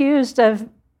 I'm accused of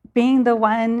being the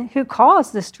one who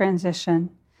caused this transition.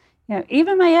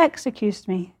 Even my ex accused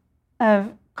me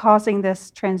of causing this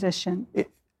transition.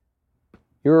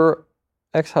 Your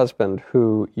ex-husband,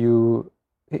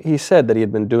 he said that he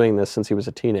had been doing this since he was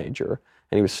a teenager,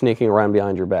 and he was sneaking around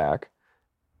behind your back.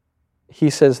 He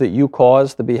says that you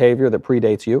caused the behavior that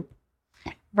predates you?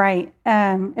 Right.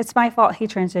 It's my fault he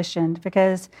transitioned,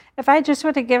 because if I just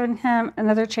would have given him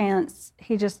another chance,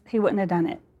 he wouldn't have done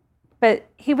it. But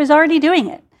he was already doing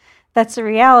it. That's the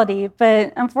reality.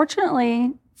 But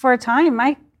unfortunately, for a time,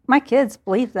 my kids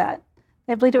believed that.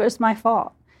 They believed it was my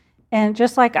fault. And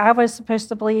just like I was supposed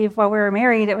to believe while we were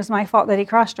married, it was my fault that he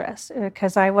cross-dressed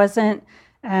because I wasn't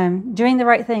doing the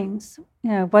right things.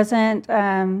 Wasn't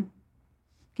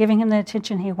giving him the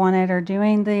attention he wanted or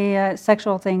doing the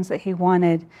sexual things that he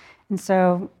wanted. And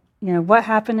so, what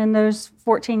happened in those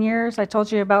 14 years? I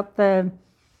told you about the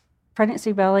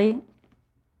pregnancy belly.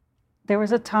 There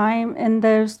was a time in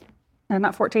those,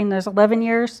 not 14, those 11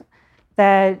 years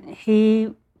that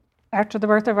he, after the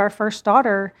birth of our first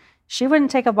daughter, she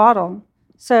wouldn't take a bottle.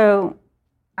 So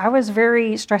I was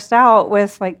very stressed out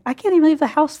with I can't even leave the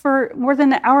house for more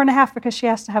than an hour and a half because she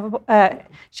has to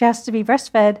she has to be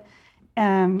breastfed.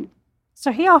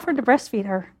 So he offered to breastfeed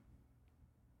her.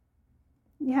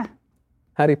 Yeah.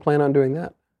 How do you plan on doing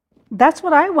that? That's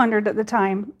what I wondered at the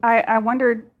time. I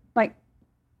wondered,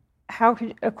 how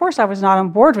could, of course I was not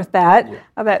on board with that.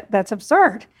 Yeah. That's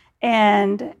absurd.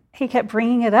 And he kept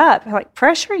bringing it up,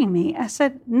 pressuring me. I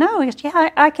said, no. He goes,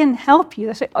 I can help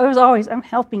you. It was always, I'm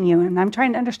helping you, and I'm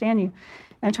trying to understand you.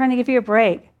 I'm trying to give you a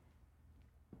break.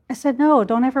 I said, no,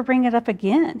 don't ever bring it up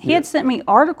again. He had sent me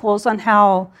articles on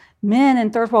how men in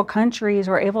third world countries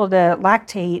were able to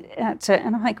lactate.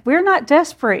 And I'm like, we're not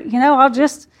desperate. I'll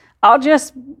just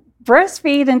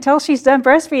breastfeed until she's done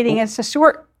breastfeeding. It's a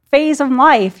short phase of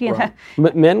life, Right.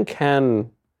 Men can,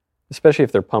 especially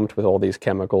if they're pumped with all these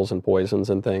chemicals and poisons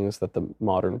and things that the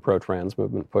modern pro-trans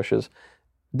movement pushes,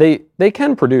 they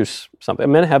can produce something.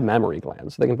 Men have mammary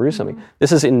glands. They can produce something.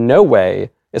 This is in no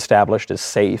way established as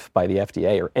safe by the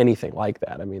FDA or anything like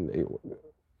that. I mean,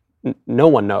 no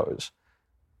one knows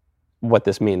what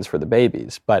this means for the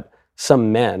babies, but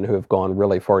some men who have gone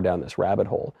really far down this rabbit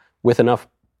hole, with enough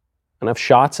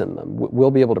shots in them,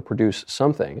 will be able to produce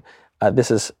something.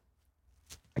 This is,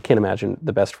 I can't imagine,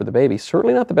 the best for the baby.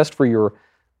 Certainly not the best for your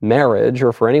marriage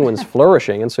or for anyone's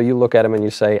flourishing. And so you look at him and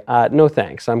you say, no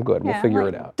thanks, I'm good. We'll figure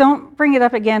it out. Don't bring it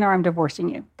up again or I'm divorcing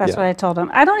you. That's what I told him.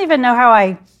 I don't even know how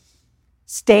I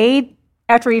stayed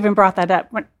after he even brought that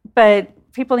up.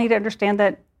 But people need to understand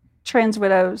that trans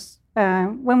widows,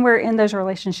 when we're in those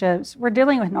relationships, we're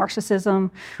dealing with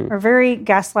narcissism. We're very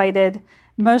gaslighted.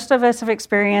 Most of us have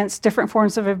experienced different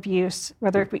forms of abuse,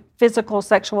 whether it be physical,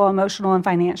 sexual, emotional, and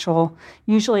financial,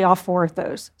 usually all 4 of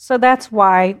those. So that's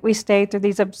why we stay through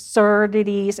these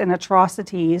absurdities and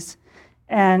atrocities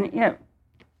And, And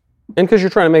because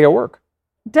you're trying to make it work.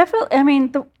 definitely, I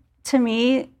mean, to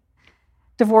me,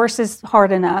 divorce is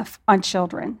hard enough on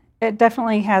children. It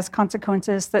definitely has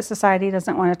consequences that society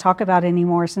doesn't want to talk about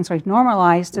anymore since we've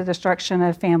normalized the destruction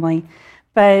of family.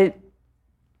 But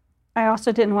I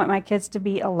also didn't want my kids to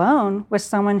be alone with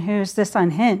someone who's this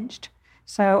unhinged.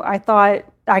 So I thought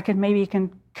I could maybe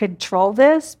control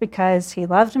this because he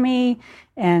loved me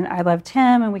and I loved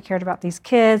him and we cared about these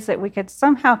kids, that we could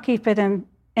somehow keep it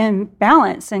in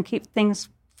balance and keep things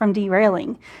from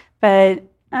derailing. But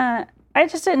I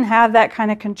just didn't have that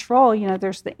kind of control.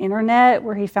 There's the internet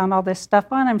where he found all this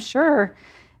stuff on. I'm sure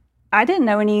I didn't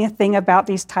know anything about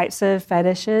these types of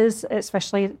fetishes,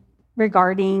 especially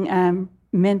regarding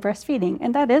men breastfeeding.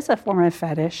 And that is a form of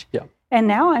fetish. Yeah. And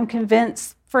now I'm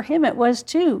convinced for him it was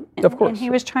too. Of course. And he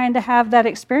was trying to have that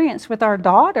experience with our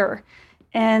daughter.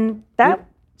 And that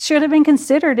should have been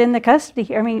considered in the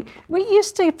custody. I mean, we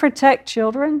used to protect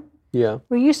children. Yeah.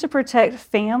 We used to protect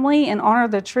family and honor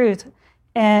the truth.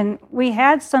 And we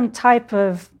had some type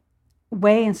of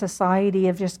way in society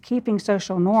of just keeping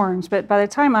social norms. But by the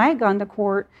time I had gone to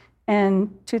court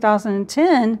in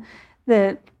 2010,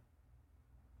 that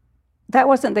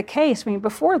wasn't the case. I mean,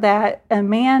 before that, a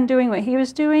man doing what he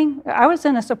was doing, I was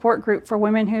in a support group for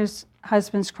women whose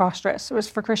husbands cross-dressed. It was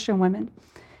for Christian women.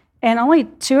 And only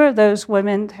 2 of those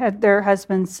women had their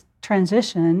husbands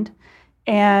transitioned.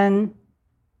 And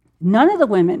none of the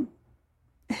women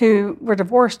who were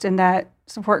divorced in that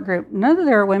support group, none of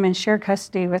their women shared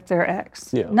custody with their ex.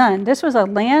 Yeah. None. This was a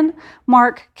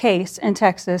landmark case in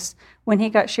Texas when he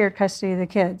got shared custody of the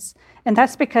kids. And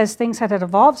that's because things had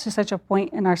evolved to such a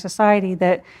point in our society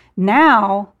that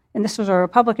now, and this was a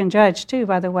Republican judge too,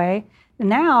 by the way,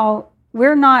 now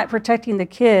we're not protecting the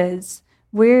kids.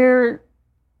 We're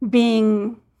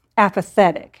being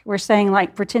apathetic. We're saying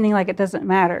pretending like it doesn't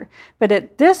matter. But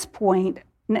at this point,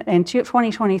 in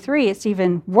 2023, it's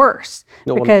even worse.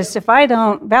 Because if I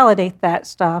don't validate that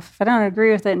stuff, if I don't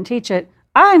agree with it and teach it,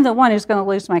 I'm the one who's going to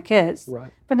lose my kids.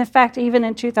 Right. But in fact, even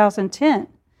in 2010,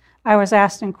 I was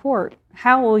asked in court,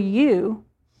 how will you,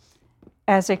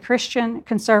 as a Christian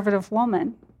conservative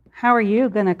woman, how are you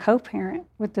going to co-parent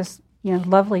with this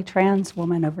lovely trans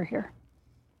woman over here?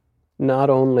 Not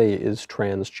only is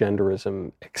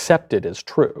transgenderism accepted as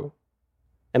true,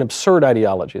 an absurd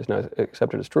ideology is now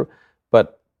accepted as true,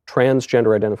 but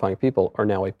transgender identifying people are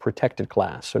now a protected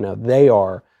class. So now they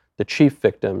are the chief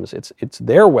victims. It's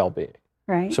their well-being,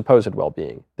 right, supposed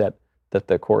well-being, that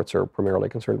the courts are primarily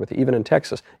concerned with. Even in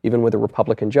Texas, even with a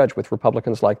Republican judge, with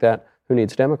Republicans like that, who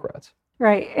needs Democrats?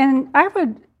 Right. And I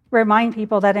would remind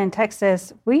people that in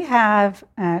Texas, we have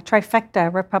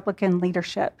trifecta Republican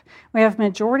leadership. We have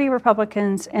majority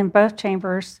Republicans in both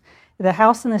chambers, the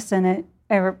House and the Senate,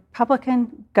 a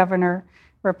Republican governor,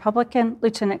 Republican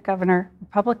lieutenant governor,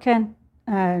 Republican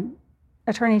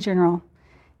attorney general.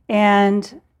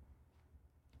 And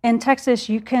in Texas,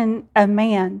 a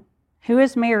man who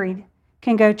is married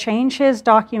can go change his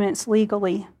documents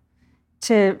legally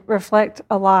to reflect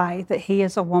a lie that he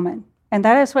is a woman. And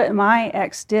that is what my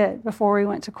ex did before we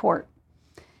went to court.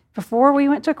 Before we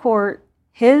went to court,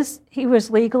 he was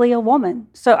legally a woman.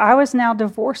 So I was now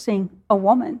divorcing a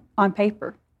woman on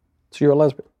paper. So you're a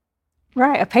lesbian.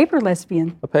 Right, a paper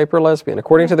lesbian. A paper lesbian.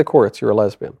 According to the courts, you're a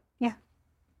lesbian. Yeah.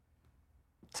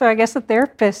 So I guess the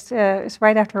therapist is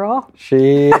right after all.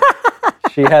 She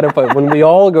had a point. When we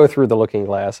all go through the looking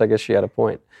glass, I guess she had a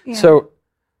point. Yeah. So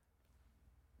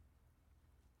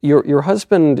your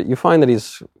husband, you find that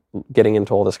he's getting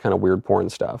into all this kind of weird porn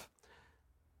stuff.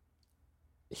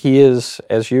 He is,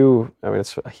 it's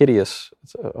a hideous,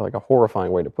 like a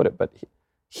horrifying way to put it, but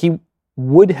he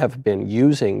would have been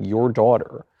using your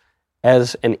daughter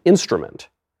as an instrument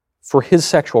for his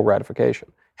sexual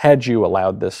gratification had you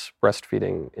allowed this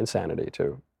breastfeeding insanity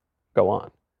to go on.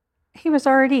 He was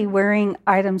already wearing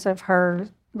items of her,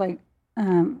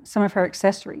 some of her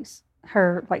accessories,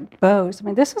 her bows. I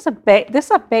mean, this was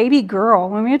a baby girl.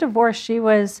 When we were divorced, she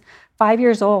was 5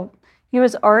 years old. He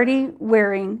was already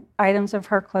wearing items of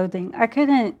her clothing. I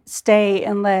couldn't stay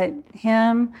and let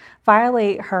him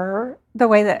violate her the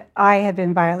way that I had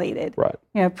been violated.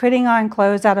 Right. Putting on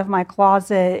clothes out of my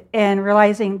closet and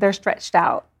realizing they're stretched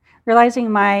out,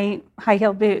 realizing my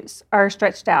high-heel boots are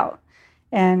stretched out,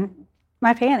 and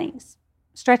my panties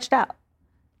stretched out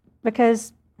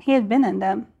because he had been in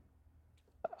them.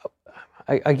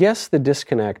 I guess the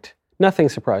disconnect, nothing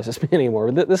surprises me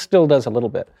anymore. This still does a little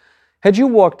bit. Had you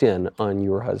walked in on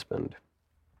your husband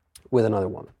with another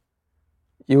woman,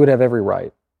 you would have every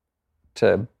right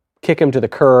to kick him to the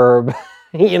curb,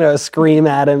 scream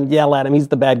at him, yell at him. He's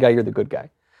the bad guy, you're the good guy.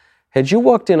 Had you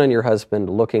walked in on your husband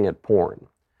looking at porn,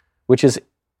 which is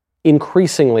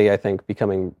increasingly, I think,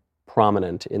 becoming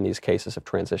prominent in these cases of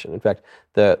transition. In fact,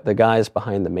 the guys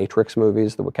behind the Matrix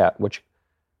movies, the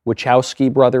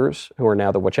Wachowski brothers, who are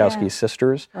now the Wachowski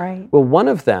sisters, right. Well, one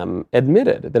of them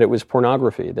admitted that it was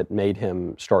pornography that made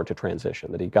him start to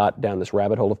transition, that he got down this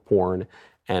rabbit hole of porn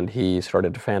and he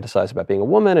started to fantasize about being a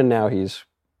woman, and now he's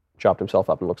chopped himself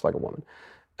up and looks like a woman.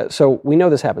 So we know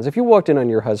this happens. If you walked in on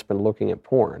your husband looking at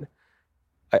porn,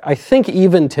 I think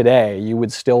even today you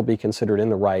would still be considered in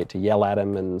the right to yell at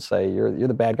him and say, you're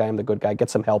the bad guy, I'm the good guy, get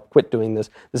some help, quit doing this.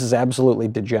 This is absolutely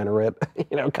degenerate,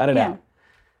 cut it out.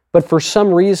 But for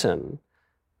some reason,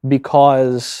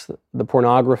 because the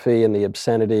pornography and the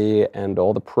obscenity and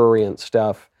all the prurient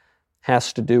stuff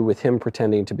has to do with him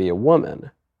pretending to be a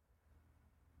woman,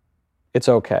 it's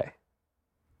okay.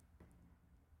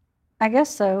 I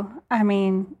guess so. I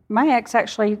mean, my ex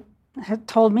actually had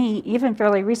told me, even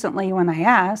fairly recently when I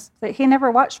asked, that he never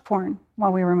watched porn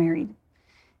while we were married.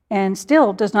 And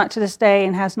still does not to this day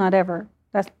and has not ever.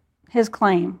 That's his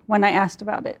claim when I asked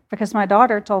about it, because my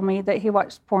daughter told me that he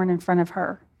watched porn in front of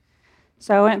her.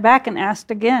 So I went back and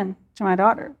asked again to my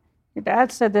daughter, your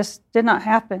dad said this did not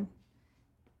happen.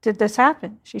 Did this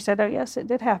happen? She said, oh yes, it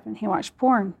did happen. He watched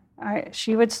porn.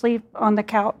 She would sleep on the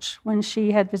couch when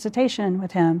she had visitation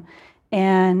with him,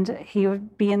 and he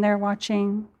would be in there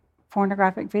watching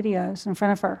pornographic videos in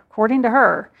front of her, according to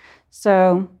her.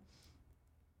 So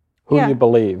who do you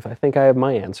believe? I think I have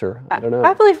my answer. I don't know.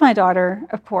 I believe my daughter,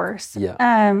 of course.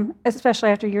 Yeah. Especially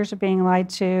after years of being lied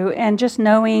to, and just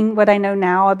knowing what I know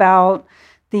now about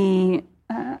the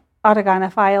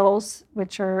autogynephiles,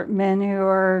 which are men who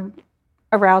are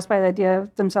aroused by the idea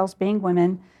of themselves being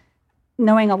women,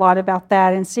 knowing a lot about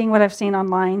that and seeing what I've seen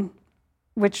online,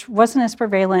 which wasn't as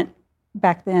prevalent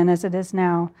back then as it is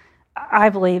now, I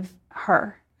believe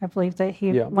her. I believe that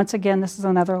once again, this is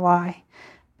another lie.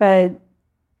 But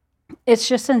it's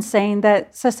just insane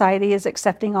that society is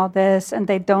accepting all this and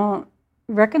they don't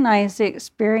recognize the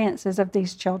experiences of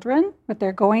these children, what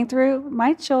they're going through.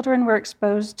 My children were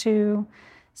exposed to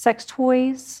sex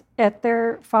toys at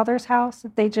their father's house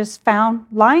that they just found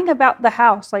lying about the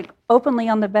house, like openly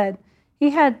on the bed. He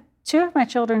had 2 of my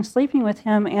children sleeping with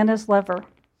him and his lover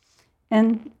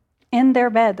in their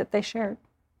bed that they shared.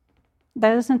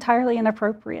 That is entirely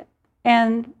inappropriate.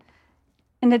 And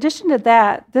in addition to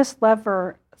that, this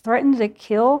lover threatened to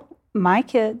kill my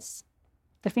kids,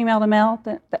 the female to male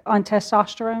on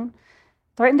testosterone,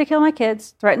 threatened to kill my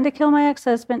kids, threatened to kill my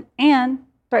ex-husband, and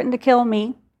threatened to kill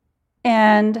me.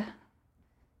 And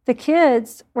the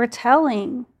kids were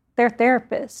telling their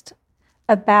therapist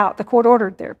about, the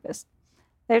court-ordered therapist,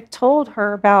 they told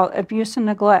her about abuse and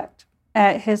neglect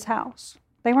at his house.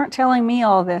 They weren't telling me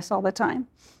all this all the time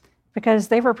because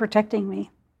they were protecting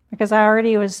me, because I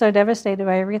already was so devastated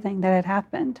by everything that had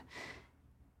happened.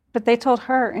 But they told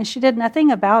her, and she did nothing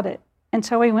about it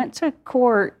until we went to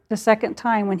court the second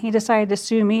time when he decided to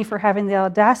sue me for having the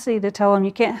audacity to tell him,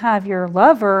 you can't have your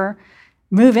lover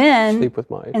move in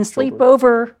and sleep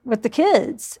over with the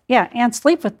kids. Yeah, and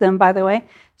sleep with them, by the way.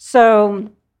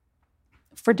 So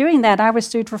for doing that, I was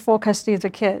sued for full custody of the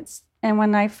kids. And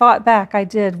when I fought back, I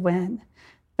did win.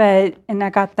 And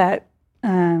I got that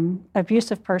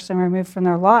abusive person removed from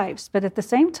their lives. But at the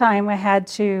same time, I had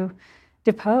to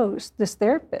depose this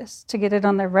therapist to get it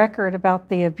on the record about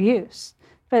the abuse.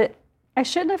 But I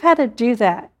shouldn't have had to do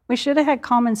that. We should have had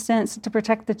common sense to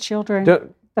protect the children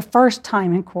the first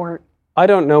time in court. I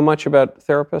don't know much about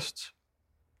therapists.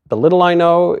 The little I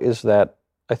know is that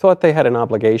I thought they had an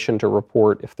obligation to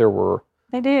report if there were...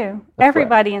 They do.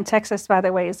 Everybody in Texas, by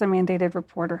the way, is a mandated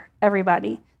reporter.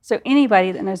 Everybody. So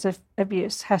anybody that knows of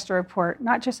abuse has to report,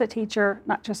 not just a teacher,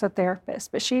 not just a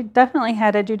therapist. But she definitely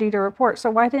had a duty to report.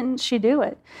 So why didn't she do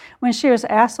it? When she was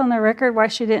asked on the record why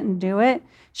she didn't do it,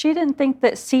 she didn't think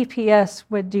that CPS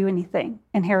would do anything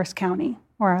in Harris County,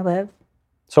 where I live.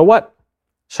 So what?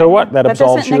 So what? That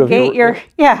absolves you of your...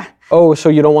 Yeah. Oh, so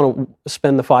you don't want to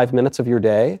spend the 5 minutes of your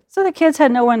day? So the kids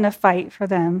had no one to fight for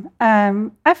them.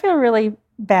 I feel really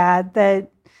bad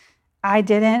that I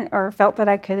didn't, or felt that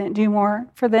I couldn't do more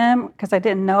for them because I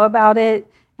didn't know about it.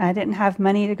 I didn't have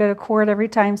money to go to court every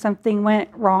time something went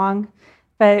wrong.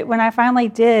 But when I finally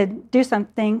did do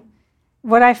something,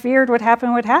 what I feared would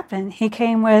happen. He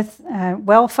came with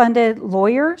well-funded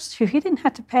lawyers who he didn't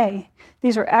have to pay.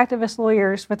 These are activist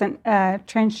lawyers with a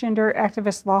transgender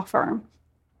activist law firm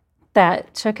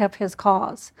that took up his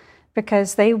cause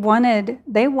because they wanted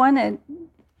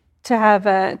to have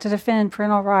to defend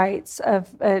parental rights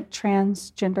of a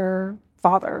transgender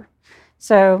father.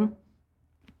 So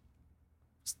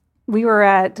we were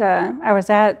I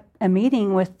was at a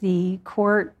meeting with the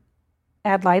court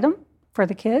ad litem for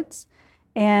the kids,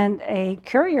 and a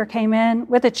courier came in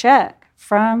with a check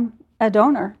from a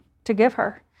donor to give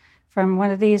her from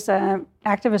one of these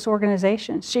activist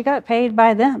organizations. She got paid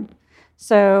by them.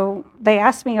 So they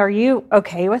asked me, "Are you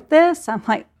okay with this?" I'm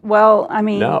like, "Well, I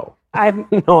mean, no, I'm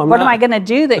no, I'm what not. am I going to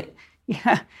do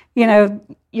that, you know,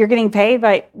 you're getting paid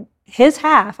by his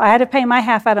half. I had to pay my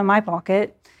half out of my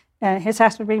pocket, and his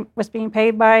half was being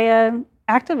paid by an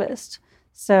activist.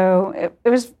 So it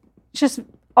was just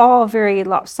all very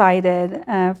lopsided.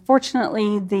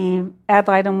 Fortunately, the ad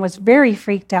litem was very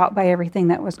freaked out by everything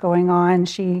that was going on.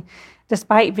 She,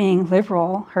 despite being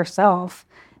liberal herself,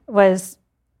 was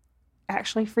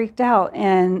actually freaked out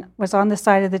and was on the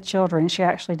side of the children. She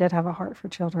actually did have a heart for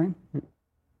children.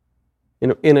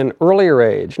 In an earlier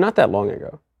age, not that long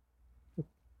ago,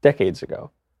 decades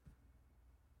ago,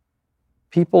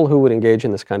 people who would engage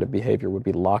in this kind of behavior would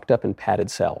be locked up in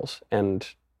padded cells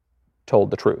and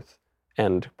told the truth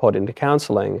and put into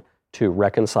counseling to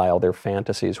reconcile their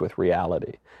fantasies with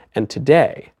reality. And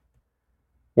today,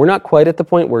 we're not quite at the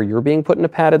point where you're being put in a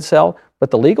padded cell,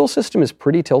 but the legal system is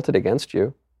pretty tilted against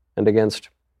you and against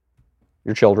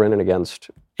your children and against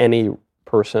any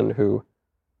person who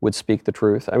would speak the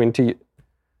truth. I mean,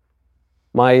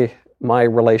 my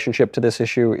relationship to this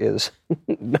issue is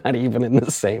not even in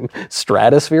the same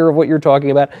stratosphere of what you're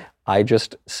talking about. I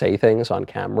just say things on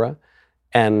camera.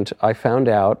 And I found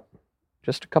out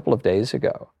just a couple of days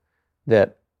ago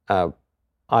that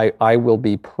I will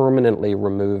be permanently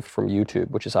removed from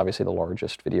YouTube, which is obviously the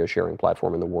largest video sharing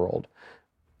platform in the world,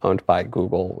 owned by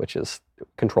Google, which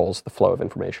controls the flow of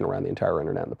information around the entire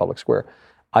internet and the public square.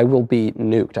 I will be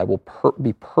nuked. I will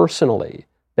be personally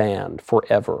banned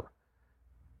forever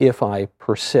if I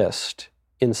persist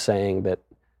in saying that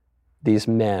these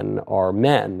men are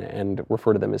men and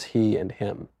refer to them as he and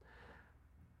him.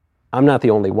 I'm not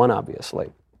the only one, obviously.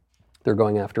 They're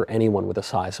going after anyone with a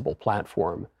sizable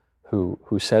platform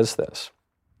who says this,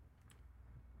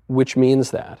 which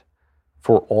means that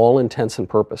for all intents and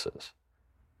purposes,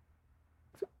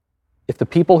 if the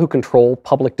people who control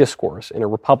public discourse in a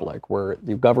republic where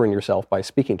you govern yourself by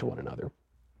speaking to one another,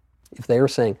 if they are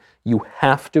saying you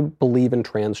have to believe in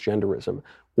transgenderism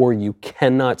or you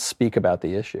cannot speak about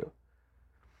the issue,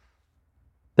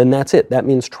 then that's it. That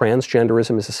means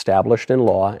transgenderism is established in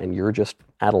law and you're just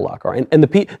out of luck. And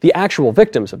the actual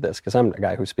victims of this, because I'm a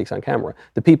guy who speaks on camera,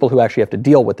 the people who actually have to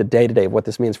deal with the day-to-day of what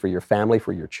this means for your family,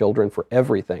 for your children, for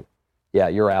everything, yeah,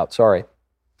 you're out. Sorry.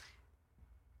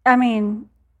 I mean,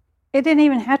 it didn't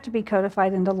even have to be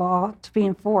codified into law to be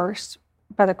enforced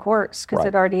by the courts, because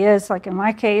it already is. Like in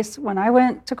my case, when I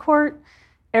went to court,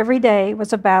 every day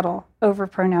was a battle over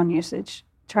pronoun usage,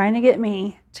 trying to get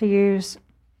me to use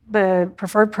the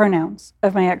preferred pronouns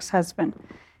of my ex-husband,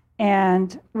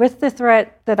 and with the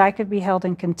threat that I could be held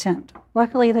in contempt.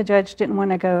 Luckily, the judge didn't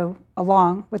want to go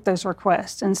along with those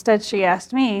requests. Instead, she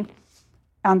asked me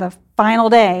on the final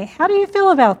day, "How do you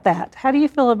feel about that? How do you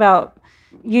feel about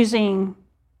using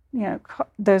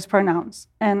those pronouns?"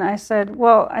 And I said,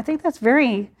 "Well, I think that's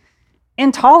very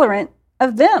intolerant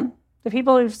of them, the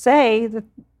people who say that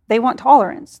they want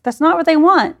tolerance. That's not what they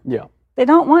want. Yeah. They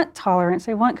don't want tolerance.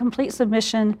 They want complete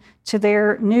submission to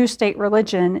their new state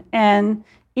religion." And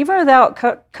even without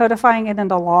codifying it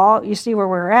into law, you see where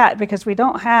we're at, because we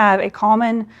don't have a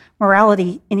common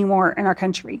morality anymore in our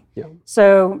country. Yeah.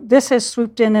 So this has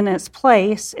swooped in its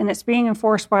place, and it's being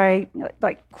enforced by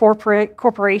like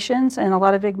corporations and a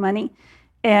lot of big money.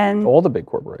 And all the big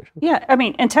corporations. Yeah, I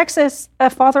mean, in Texas, a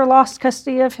father lost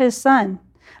custody of his son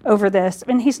over this.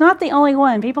 And he's not the only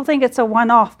one. People think it's a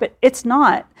one-off, but it's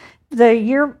not. The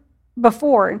year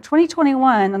before, in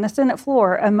 2021, on the Senate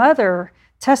floor, a mother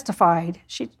testified.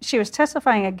 She was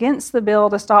testifying against the bill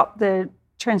to stop the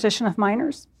transition of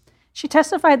minors. She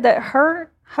testified that her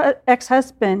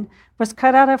ex-husband was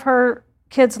cut out of her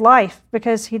kid's life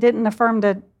because he didn't affirm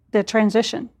the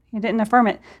transition. He didn't affirm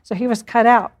it. So he was cut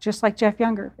out, just like Jeff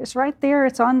Younger. It's right there.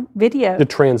 It's on video. The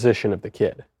transition of the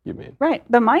kid, you mean? Right.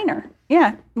 The minor.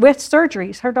 Yeah. With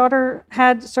surgeries. Her daughter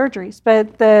had surgeries.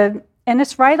 And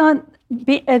it's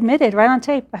admitted right on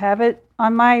tape. I have it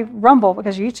on my Rumble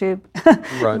because YouTube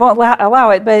won't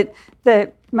allow it. But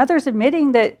the mother's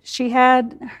admitting that she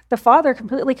had the father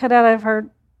completely cut out of her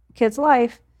kid's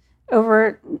life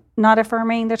over not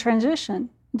affirming the transition.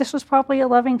 This was probably a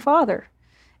loving father.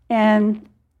 And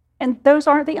those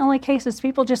aren't the only cases.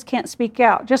 People just can't speak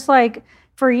out. Just like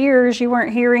for years you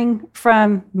weren't hearing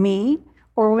from me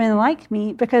or women like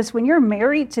me, because when you're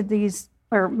married to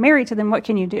them, what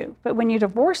can you do? But when you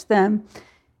divorce them,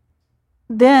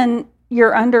 then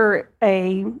you're under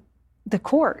the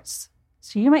courts.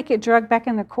 So you might get dragged back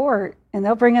in the court, and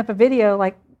they'll bring up a video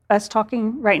like us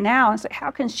talking right now and say,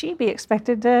 how can she be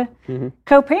expected to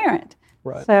co-parent?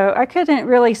 Right. So I couldn't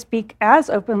really speak as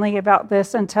openly about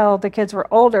this until the kids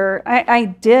were older. I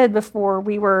did before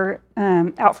we were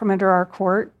out from under our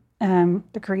court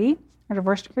decree, our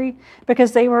divorce decree,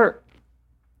 because they were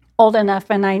old enough,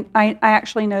 and I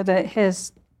actually know that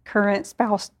his current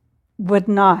spouse would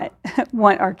not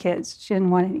want our kids. She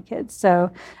didn't want any kids.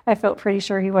 So I felt pretty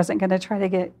sure he wasn't going to try to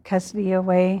get custody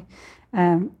away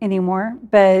anymore.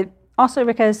 But also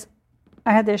because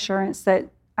I had the assurance that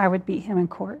I would beat him in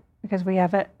court because we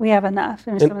have enough.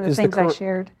 And some of the things I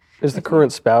shared. Is the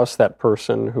current spouse that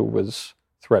person who was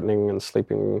threatening and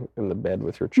sleeping in the bed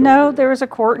with your children? No, there was a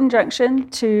court injunction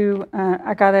to,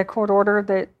 I got a court order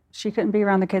that she couldn't be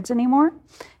around the kids anymore.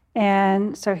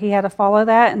 And so he had to follow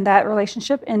that, and that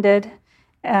relationship ended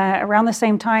around the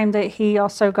same time that he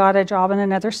also got a job in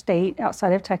another state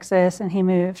outside of Texas, and he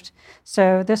moved.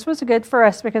 So this was good for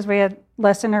us because we had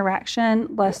less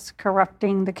interaction, less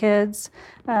corrupting the kids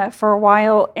for a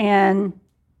while, and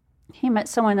he met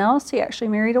someone else. He actually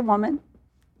married a woman.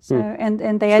 So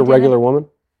and they a regular woman?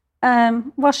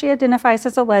 Well, she identifies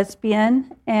as a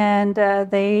lesbian, and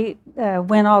they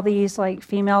win all these like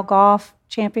female golf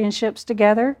championships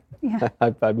together. Yeah,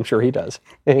 I'm sure he does.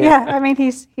 Yeah, I mean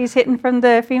he's hitting from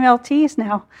the female tees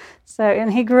now. So,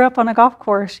 and he grew up on a golf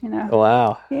course, you know.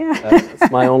 Wow. Yeah,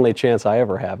 that's my only chance I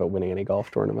ever have at winning any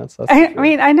golf tournaments. I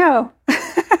mean, I know.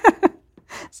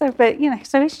 So, but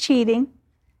so he's cheating,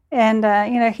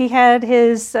 and he had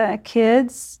his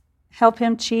kids help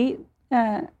him cheat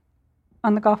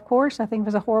on the golf course. I think it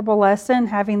was a horrible lesson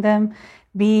having them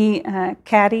be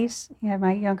caddies. He had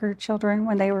my younger children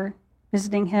when they were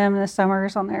visiting him in the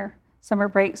summers on their summer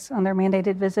breaks, on their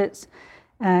mandated visits,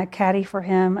 caddy for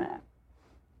him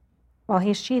while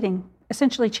he's cheating,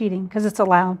 essentially cheating because it's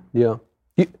allowed. Yeah.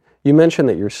 You mentioned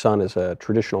that your son is a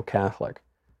traditional Catholic.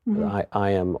 Mm-hmm.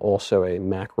 I am also a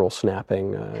mackerel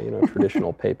snapping,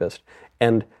 traditional papist.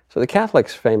 And so the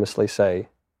Catholics famously say,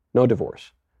 no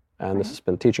divorce. And this has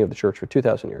been teaching of the church for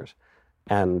 2,000 years.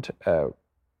 And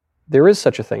there is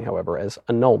such a thing, however, as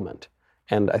annulment.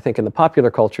 And I think in the popular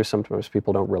culture, sometimes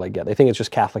people don't really get it. They think it's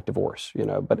just Catholic divorce,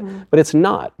 but it's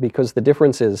not, because the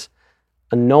difference is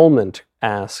annulment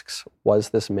asks,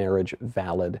 was this marriage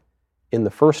valid in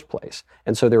the first place?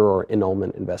 And so there are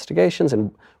annulment investigations.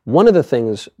 And one of the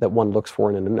things that one looks for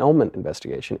in an annulment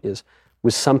investigation is,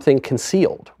 was something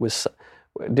concealed?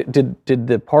 Did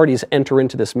the parties enter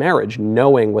into this marriage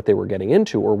knowing what they were getting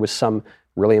into, or was some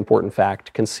really important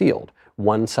fact concealed?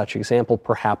 One such example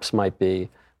perhaps might be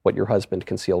what your husband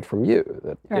concealed from you,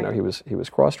 that right. he was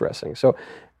cross-dressing. So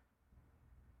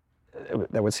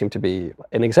that would seem to be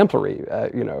an exemplary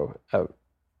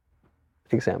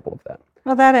example of that.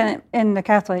 Well, that in the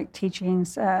Catholic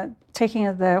teachings, taking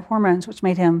of the hormones, which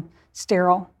made him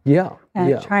sterile. Yeah.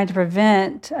 And trying to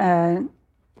prevent a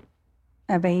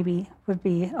baby would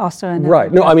be also another.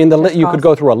 Right. No, I mean, you could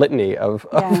go through a litany of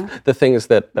the things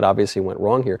that obviously went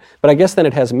wrong here. But I guess then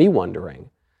it has me wondering,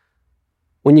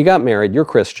 when you got married, you're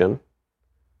Christian,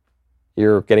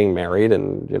 you're getting married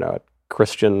and, a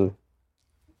Christian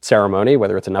ceremony,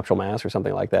 whether it's a nuptial mass or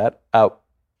something like that.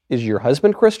 Is your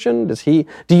husband Christian? Do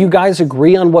you guys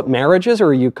agree on what marriage is, or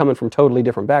are you coming from totally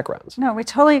different backgrounds? No, we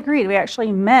totally agreed. We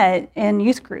actually met in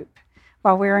youth group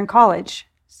while we were in college.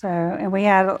 So, and we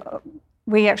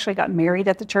actually got married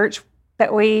at the church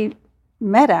that we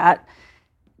met at,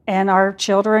 and our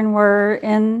children were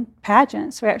in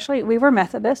pageants. We were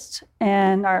Methodist,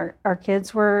 and our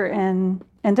kids were in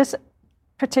this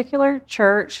particular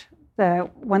church. The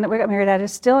one that we got married at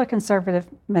is still a conservative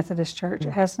Methodist church.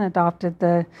 It hasn't adopted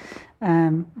the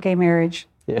gay marriage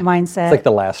mindset. It's like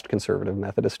the last conservative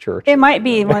Methodist church. It might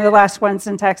be one of the last ones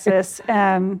in Texas.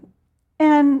 And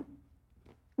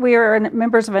we were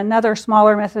members of another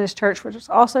smaller Methodist church, which was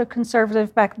also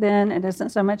conservative back then. It isn't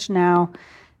so much now.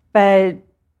 But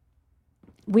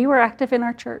we were active in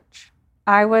our church.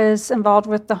 I was involved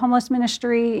with the homeless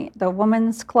ministry, the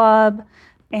women's club,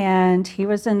 and he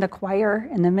was in the choir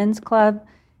in the men's club.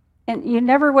 And you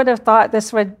never would have thought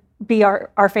this would be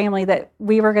our family, that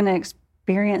we were going to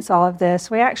experience all of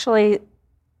this. We actually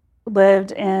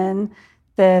lived in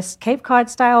this Cape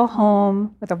Cod-style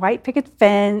home with a white picket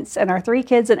fence and our 3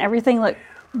 kids, and everything looked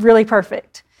really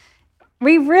perfect.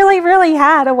 We really, really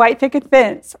had a white picket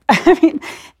fence.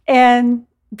 And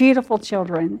beautiful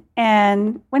children.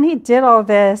 And when he did all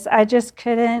this, I just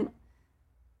couldn't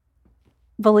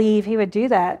believe he would do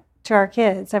that to our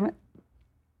kids.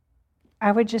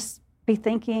 I would just be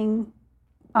thinking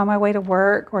on my way to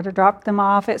work or to drop them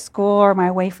off at school, or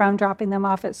my way from dropping them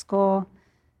off at school,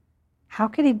 how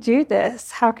could he do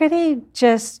this? How could he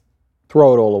just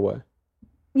throw it all away?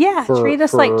 Yeah, treat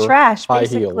us like trash, high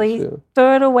basically. heels, yeah.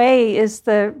 Throw it away is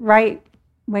the right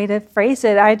way to phrase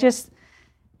it. I just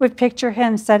would picture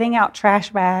him setting out trash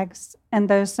bags, and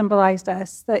those symbolized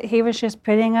us, that he was just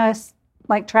putting us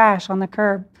like trash on the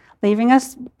curb, leaving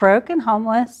us broke and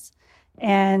homeless.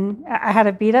 And I had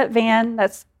a beat up van.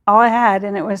 That's all I had,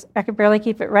 and I could barely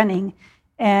keep it running.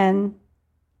 And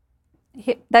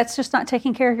that's just not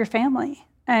taking care of your family.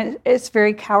 And it's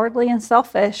very cowardly and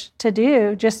selfish to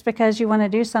do just because you want to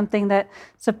do something that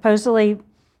supposedly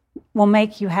will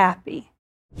make you happy.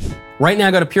 Right now,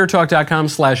 go to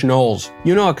puretalk.com/Knowles.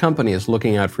 You know a company is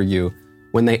looking out for you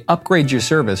when they upgrade your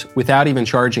service without even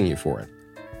charging you for it.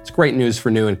 It's great news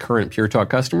for new and current Pure Talk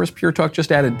customers. Pure Talk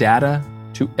just added data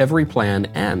to every plan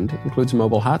and includes a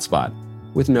mobile hotspot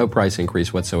with no price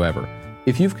increase whatsoever.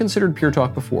 If you've considered Pure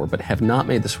Talk before but have not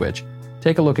made the switch,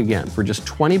 take a look again. For just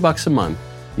 $20 a month,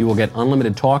 you will get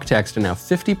unlimited talk, text, and now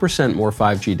 50% more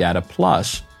 5G data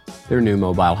plus their new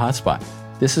mobile hotspot.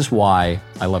 This is why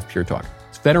I love Pure Talk.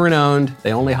 It's veteran-owned.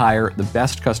 They only hire the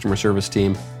best customer service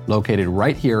team located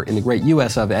right here in the great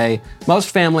US of A.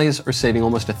 Most families are saving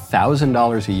almost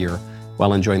 $1,000 a year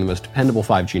while enjoying the most dependable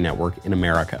 5G network in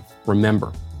America.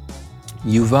 Remember,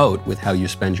 you vote with how you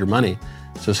spend your money.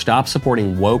 So stop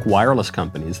supporting woke wireless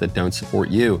companies that don't support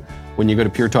you. When you go to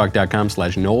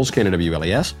puretalk.com/Knowles,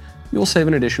 KNWLES, you'll save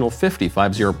an additional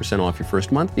 50% off your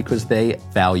first month because they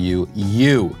value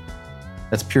you.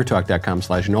 That's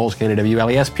puretalk.com/Knowles,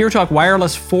 KNWLES. Pure Talk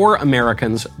Wireless for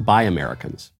Americans by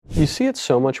Americans. You see it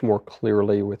so much more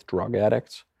clearly with drug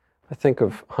addicts. I think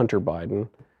of Hunter Biden,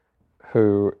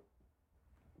 who,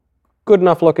 good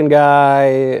enough looking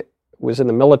guy, was in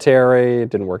the military,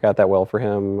 didn't work out that well for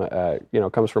him,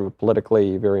 comes from a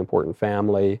politically very important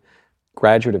family,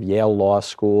 graduate of Yale Law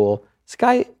School. This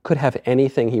guy could have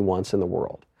anything he wants in the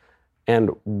world. And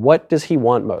what does he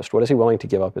want most? What is he willing to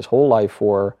give up his whole life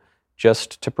for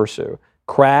just to pursue?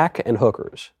 Crack and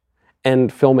hookers,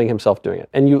 and filming himself doing it.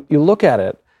 And you look at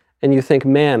it and you think,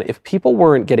 man, if people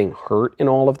weren't getting hurt in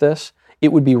all of this,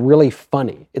 it would be really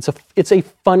funny. It's a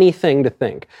funny thing to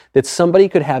think that somebody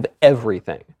could have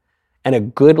everything and a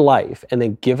good life and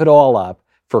then give it all up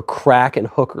for crack and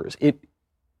hookers.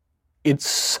 It's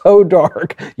so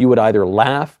dark, you would either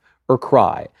laugh or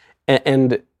cry.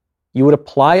 And you would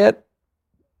apply it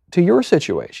to your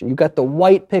situation. You got the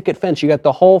white picket fence, you got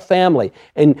the whole family,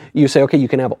 and you say, okay, you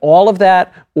can have all of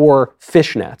that or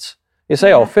fishnets. You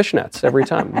say, oh, fishnets every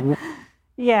time.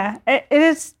 Yeah,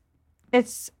 it's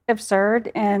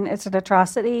absurd, and it's an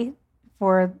atrocity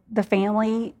for the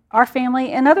family, our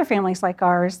family, and other families like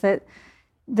ours, that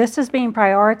this is being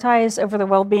prioritized over the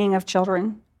well-being of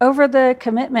children, over the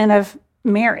commitment of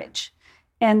marriage.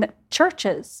 And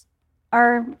churches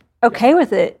are okay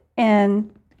with it,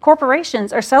 and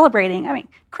corporations are celebrating. I mean,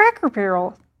 Cracker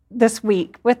Barrel this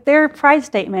week with their pride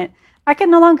statement, I can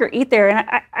no longer eat there. And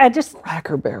I just...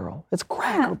 Cracker Barrel. It's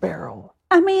Cracker Barrel.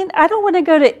 I mean, I don't want to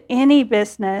go to any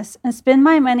business and spend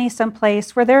my money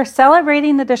someplace where they're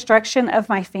celebrating the destruction of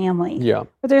my family. Yeah.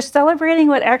 Where they're celebrating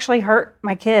what actually hurt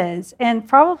my kids. And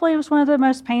probably was one of the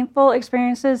most painful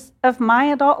experiences of my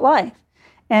adult life.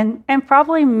 And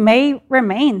probably may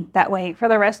remain that way for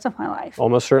the rest of my life.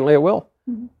 Almost certainly it will.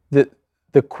 Mm-hmm.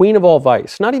 The queen of all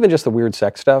vice, not even just the weird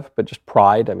sex stuff, but just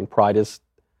pride. I mean, pride is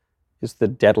the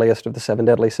deadliest of the 7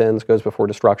 deadly sins, goes before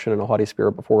destruction and a haughty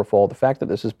spirit before a fall. The fact that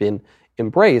this has been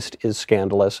embraced is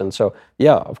scandalous. And so,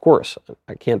 yeah, of course,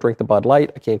 I can't drink the Bud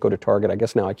Light. I can't go to Target. I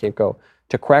guess now I can't go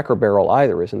to Cracker Barrel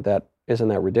either. Isn't that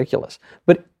ridiculous?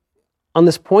 But on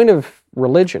this point of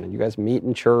religion, and you guys meet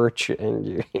in church,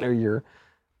 and you're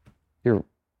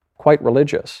quite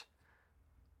religious.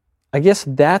 I guess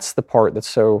that's the part that's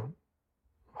so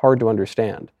hard to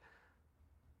understand.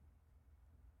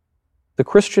 The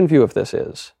Christian view of this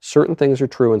is certain things are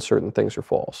true and certain things are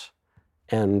false.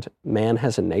 And man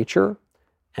has a nature,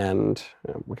 and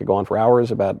we could go on for hours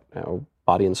about how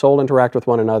body and soul interact with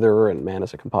one another, and man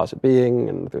is a composite being,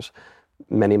 and there's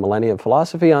many millennia of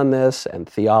philosophy on this and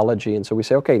theology. And so we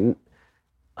say, okay,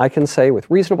 I can say with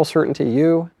reasonable certainty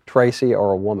you, Tracy,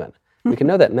 are a woman. We can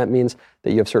know that, and that means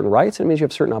that you have certain rights, and it means you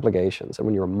have certain obligations. And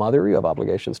when you're a mother, you have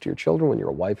obligations to your children. When you're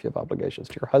a wife, you have obligations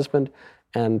to your husband,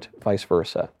 and vice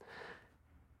versa.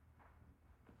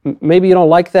 Maybe you don't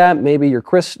like that. Maybe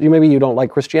maybe you don't like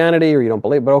Christianity, or you don't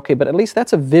believe. But okay, but at least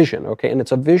that's a vision, okay, and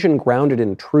it's a vision grounded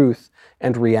in truth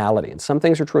and reality. And some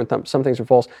things are true, and some things are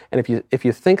false. And if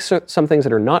you think some things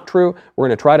that are not true, we're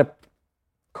going to try to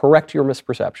correct your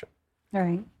misperception. All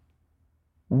right.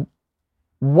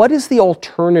 What is the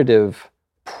alternative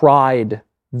pride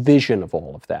vision of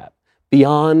all of that?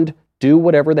 Beyond do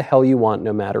whatever the hell you want,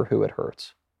 no matter who it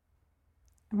hurts.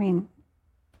 I mean,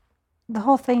 the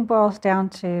whole thing boils down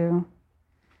to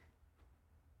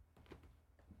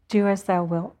do as thou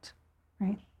wilt,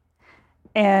 right?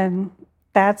 And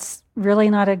that's really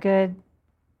not a good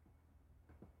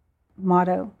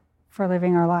motto for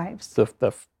living our lives.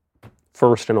 The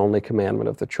first and only commandment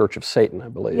of the Church of Satan, I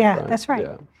believe. Yeah, right? that's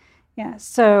right. Yeah.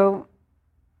 So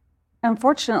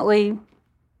unfortunately,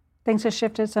 things have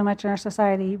shifted so much in our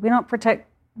society. We don't protect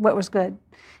what was good,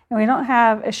 and we don't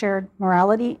have a shared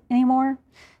morality anymore.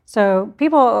 So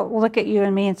people will look at you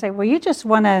and me and say, well, you just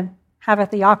want to have a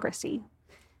theocracy.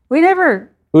 We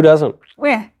never... Who doesn't?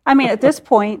 I mean, at this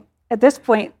point, would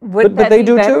but that they be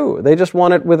do better? too. They just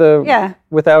want it with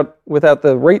without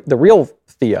the real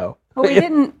Theo. Well, we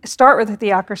didn't start with a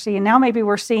theocracy, and now maybe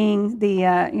we're seeing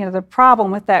the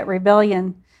problem with that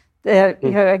rebellion,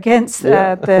 against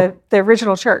the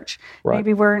original church. Right.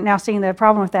 Maybe we're now seeing the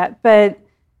problem with that, but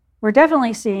we're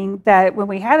definitely seeing that when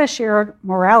we had a shared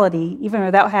morality, even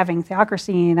without having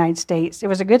theocracy in the United States, it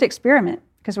was a good experiment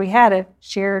because we had a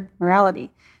shared morality.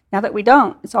 Now that we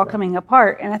don't, it's all coming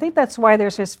apart. And I think that's why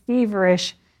there's this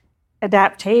feverish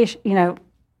adaptation,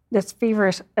 this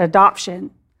feverish adoption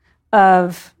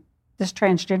of this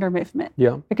transgender movement.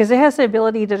 Yeah. Because it has the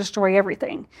ability to destroy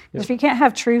everything. Because if you can't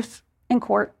have truth in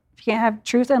court, if you can't have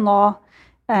truth in law,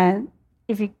 and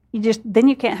if you then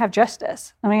you can't have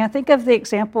justice. I mean, I think of the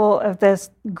example of this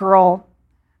girl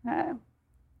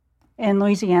in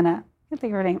Louisiana. I can't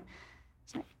think of her name.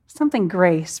 Something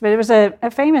Grace, but it was a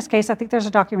famous case. I think there's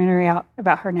a documentary out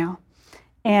about her now.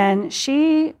 And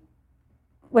she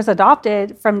was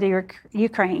adopted from the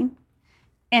Ukraine,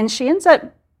 and she has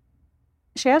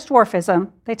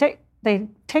dwarfism. They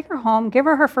take her home, give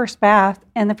her first bath,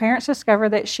 and the parents discover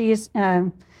that she's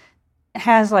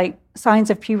has like signs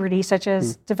of puberty, such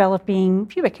as developing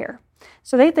pubic hair.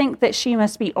 So they think that she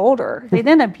must be older. They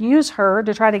then abuse her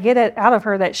to try to get it out of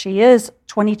her that she is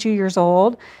 22 years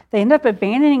old. They end up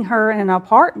abandoning her in an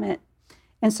apartment.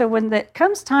 And so when it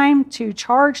comes time to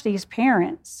charge these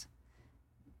parents,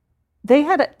 they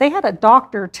had a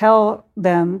doctor tell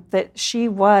them that she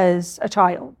was a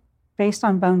child based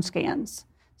on bone scans.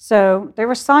 So there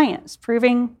was science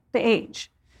proving the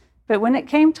age. But when it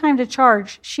came time to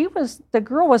charge, the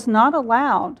girl was not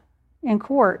allowed in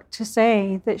court to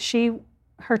say that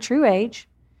her true age.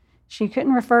 She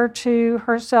couldn't refer to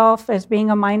herself as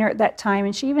being a minor at that time,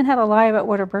 and she even had to lie about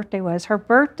what her birthday was. Her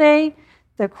birthday,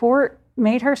 the court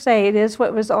made her say it is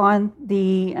what was on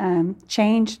the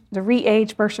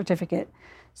re-age birth certificate.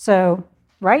 So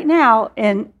right now,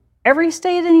 in every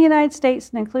state in the United States,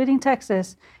 and including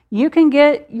Texas, you can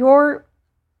get your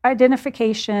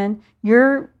identification,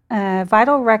 your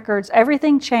vital records,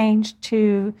 everything changed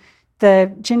to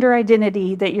the gender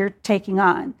identity that you're taking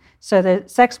on. So the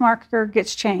sex marker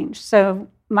gets changed. So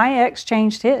my ex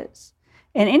changed his.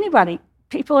 And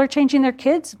people are changing their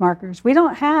kids' markers. We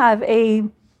don't have a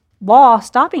law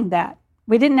stopping that.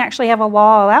 We didn't actually have a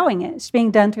law allowing it. It's being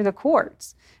done through the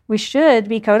courts. We should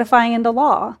be codifying into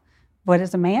law what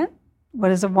is a man,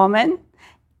 what is a woman,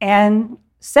 and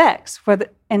sex.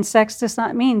 And sex does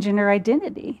not mean gender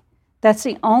identity. That's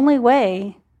the only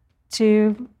way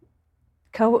to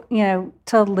coexist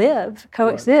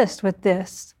with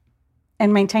this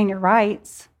and maintain your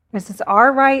rights, because it's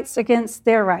our rights against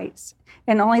their rights,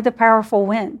 and only the powerful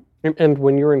win. And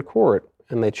when you're in court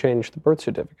and they change the birth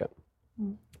certificate,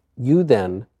 you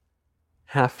then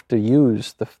have to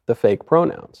use the fake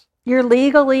pronouns. You're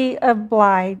legally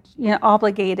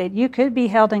obligated. You could be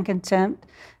held in contempt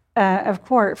of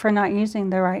court for not using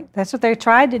the right. That's what they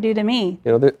tried to do to me.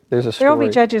 There's a story. There will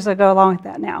be judges that go along with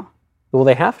that now. Well,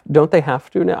 don't they have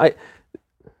to now?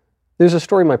 There's a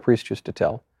story my priest used to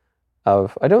tell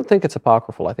I don't think it's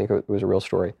apocryphal, I think it was a real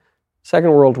story.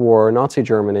 Second World War, Nazi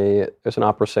Germany, there's an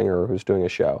opera singer who's doing a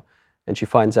show, and she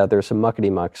finds out there's some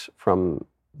muckety-mucks from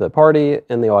the party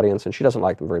in the audience, and she doesn't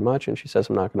like them very much, and she says,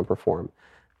 I'm not going to perform.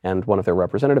 And one of their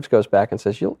representatives goes back and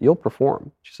says, you'll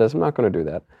perform. She says, I'm not going to do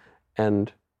that.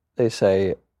 And they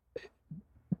say,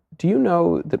 do you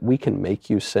know that we can make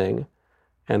you sing?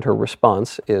 And her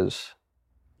response is,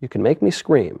 you can make me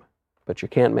scream, but you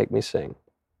can't make me sing.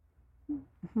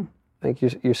 Mm-hmm. I think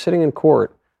you're sitting in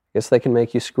court. I guess they can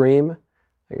make you scream.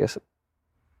 I guess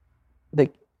they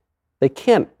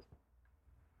can't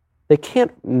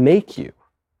make you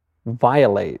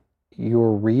violate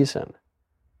your reason.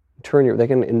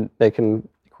 They can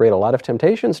create a lot of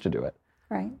temptations to do it.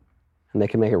 Right. And they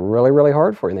can make it really, really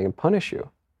hard for you, and they can punish you.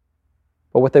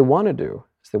 But what they want to do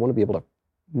is they want to be able to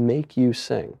make you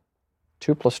sing.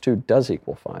 2 + 2 does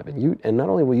equal 5. And not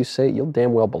only will you say it, you'll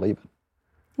damn well believe it.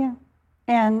 Yeah.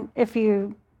 And if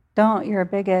you don't, you're a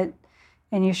bigot,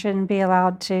 and you shouldn't be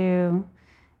allowed to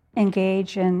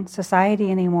engage in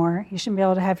society anymore. You shouldn't be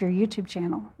able to have your YouTube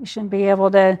channel. You shouldn't be able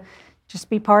to just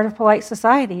be part of polite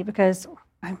society because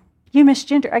you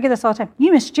misgendered. I get this all the time.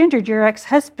 You misgendered your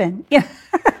ex-husband. Yeah.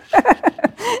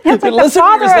 It's like the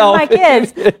father of my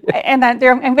kids, and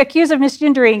I'm accused of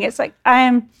misgendering. It's like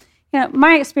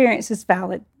my experience is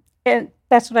valid. And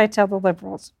that's what I tell the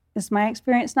liberals. Is my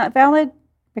experience not valid?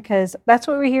 Because that's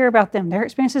what we hear about them. Their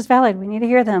experience is valid. We need to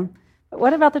hear them. But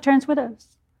what about the trans widows?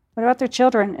 What about their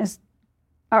children?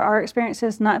 Are our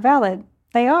experiences not valid?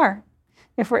 They are.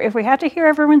 If we have to hear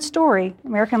everyone's story,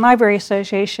 American Library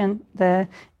Association, the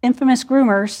infamous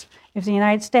groomers of the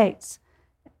United States,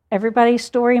 everybody's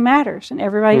story matters, and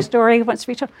everybody's story wants to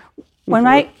be told. When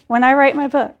I write my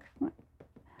book,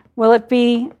 will it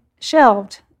be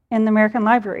shelved in the American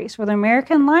libraries? Will the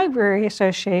American Library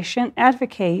Association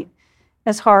advocate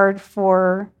as hard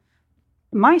for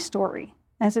my story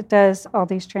as it does all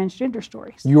these transgender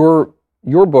stories? Your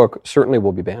book certainly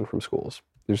will be banned from schools.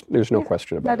 There's no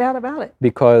question about it. No doubt about it.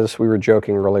 Because we were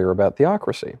joking earlier about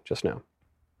theocracy just now.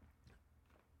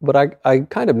 But I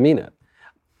kind of mean it.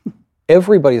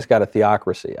 Everybody's got a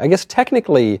theocracy. I guess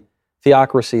technically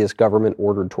theocracy is government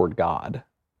ordered toward God,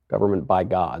 government by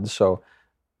God. So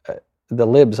the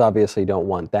libs obviously don't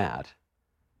want that.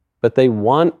 But they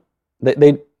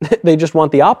just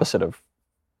want the opposite of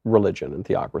religion and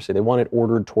theocracy. They want it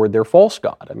ordered toward their false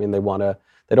god. I mean, they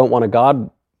don't want a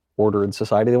God-ordered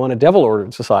society. They want a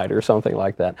devil-ordered society or something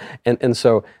like that. And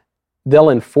so they'll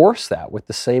enforce that with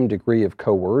the same degree of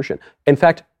coercion. In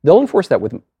fact, they'll enforce that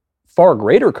with far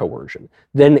greater coercion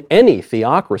than any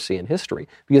theocracy in history,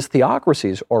 because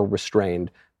theocracies are restrained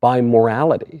by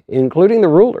morality, including the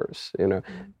rulers.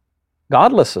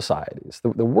 Godless societies,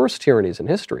 the worst tyrannies in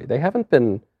history, they haven't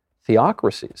been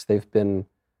theocracies. They've been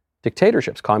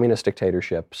dictatorships, communist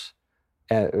dictatorships,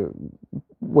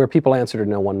 where people answer to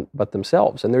no one but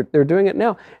themselves. And they're doing it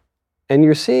now. And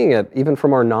you're seeing it even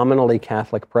from our nominally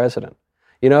Catholic president.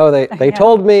 They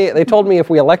told me if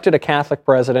we elected a Catholic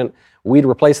president, we'd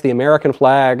replace the American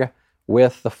flag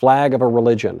with the flag of a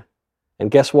religion. And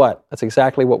guess what? That's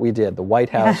exactly what we did. The White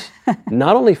House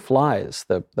not only flies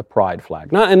the pride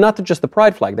flag, not just the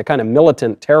pride flag, the kind of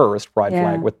militant terrorist pride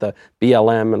flag with the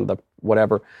BLM and the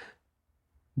whatever,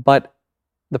 but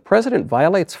the president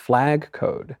violates flag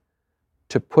code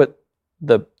to put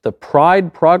the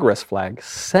Pride Progress flag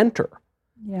center,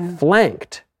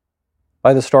 flanked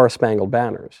by the Star-Spangled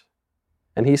Banners.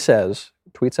 And he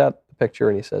tweets out the picture,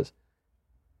 and he says,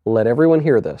 "Let everyone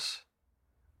hear this.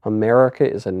 America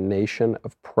is a nation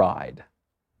of pride."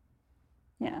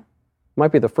 Yeah.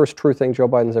 Might be the first true thing Joe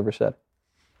Biden's ever said.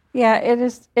 Yeah, it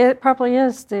is. It probably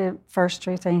is the first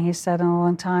true thing he's said in a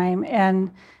long time.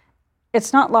 And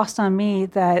it's not lost on me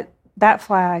that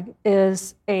flag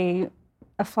is a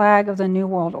flag of the New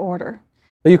World Order.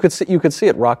 You could see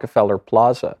at Rockefeller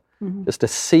Plaza, just a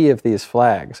sea of these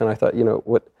flags. And I thought,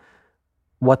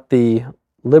 what the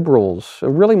liberals,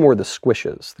 really more the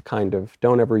squishes, the kind of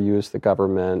don't ever use the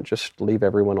government, just leave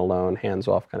everyone alone, hands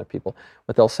off kind of people.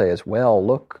 What they'll say is, well,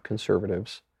 look,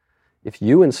 conservatives, if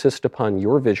you insist upon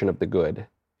your vision of the good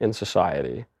in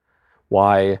society,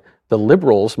 why, the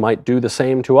liberals might do the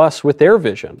same to us with their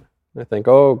vision. And I think,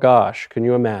 oh gosh, can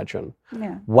you imagine?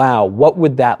 Yeah. Wow, what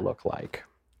would that look like?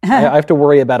 I have to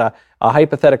worry about a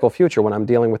hypothetical future when I'm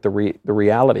dealing with the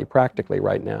reality practically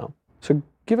right now. So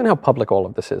given how public all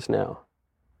of this is now,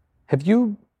 have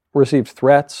you received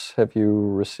threats?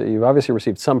 You've obviously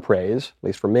received some praise, at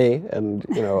least from me and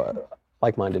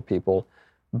like-minded people,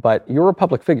 but you're a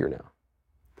public figure now.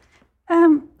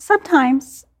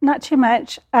 Sometimes, not too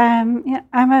much. I'm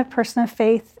a person of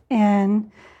faith,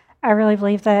 and I really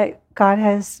believe that God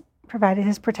has provided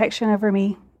his protection over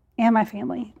me and my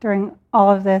family during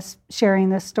all of this, sharing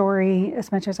this story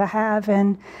as much as I have.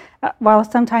 And while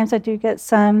sometimes I do get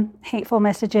some hateful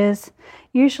messages,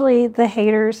 usually the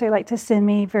haters, they like to send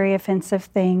me very offensive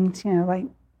things, like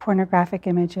pornographic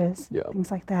images, things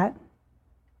like that.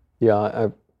 Yeah,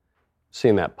 I've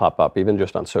seen that pop up, even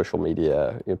just on social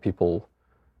media. People,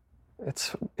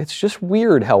 it's just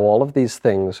weird how all of these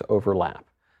things overlap.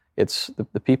 It's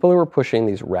the people who are pushing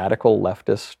these radical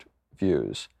leftist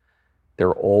views.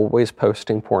 They're always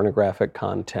posting pornographic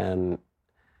content.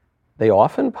 They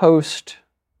often post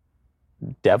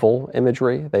devil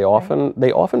imagery. They often,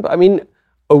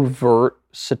 overt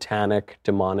satanic,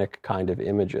 demonic kind of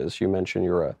images. You mentioned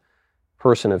you're a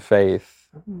person of faith.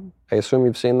 Mm-hmm. I assume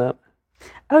you've seen that?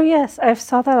 Oh, yes. I've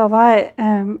saw that a lot.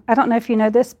 I don't know if you know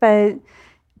this, but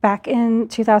back in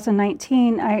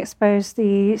 2019, I exposed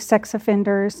the sex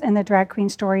offenders in the Drag Queen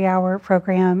Story Hour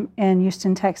program in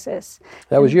Houston, Texas.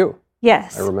 That was you?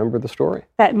 Yes. I remember the story.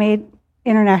 That made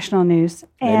international news.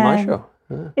 Made my show.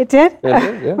 Yeah. It did? It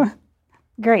did, yeah.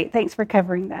 Great, thanks for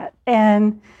covering that.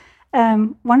 And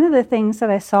one of the things that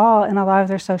I saw in a lot of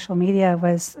their social media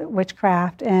was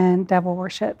witchcraft and devil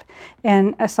worship.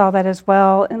 And I saw that as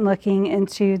well in looking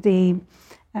into the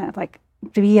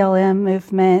BLM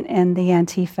movement and the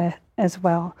Antifa as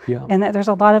well. Yeah. And that there's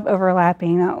a lot of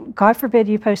overlapping. Now, God forbid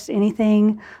you post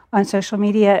anything on social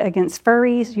media against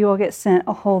furries, you will get sent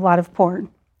a whole lot of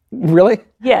porn. Really?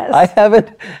 Yes. I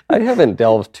haven't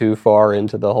delved too far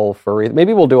into the whole furry.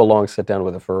 Maybe we'll do a long sit down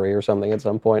with a furry or something at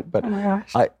some point. But oh my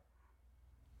gosh.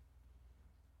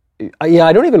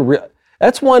 I don't even.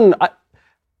 That's one.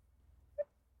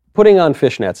 Putting on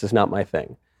fishnets is not my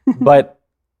thing, but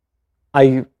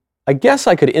I guess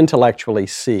I could intellectually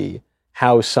see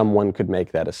how someone could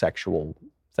make that a sexual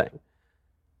thing.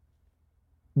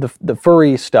 The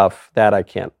furry stuff that I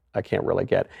can't really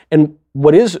get. And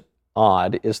what is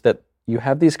odd is that you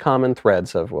have these common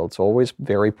threads of, well, it's always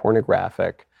very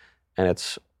pornographic, and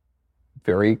it's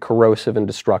very corrosive and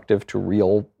destructive to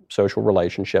real social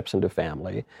relationships and to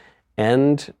family,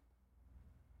 and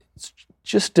it's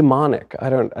just demonic.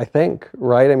 I think,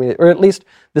 right? I mean, or at least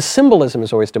the symbolism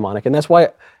is always demonic, and that's why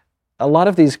a lot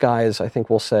of these guys, I think,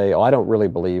 will say, oh, I don't really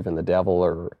believe in the devil,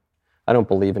 or I don't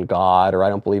believe in God, or I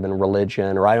don't believe in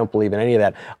religion, or I don't believe in any of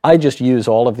that. I just use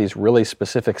all of these really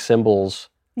specific symbols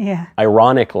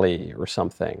ironically or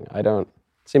something. I don't.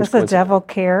 Does the devil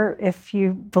care if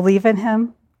you believe in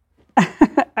him?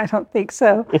 I don't think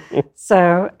so.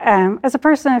 So, as a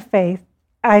person of faith,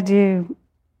 I do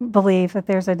believe that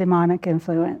there's a demonic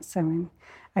influence. I mean,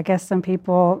 I guess some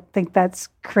people think that's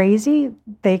crazy.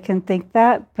 They can think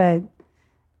that, but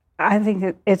I think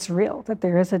that it's real, that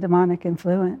there is a demonic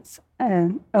influence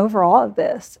and over all of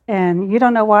this. And you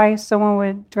don't know why someone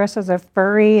would dress as a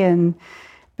furry,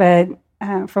 but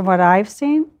from what I've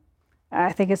seen,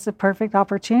 I think it's the perfect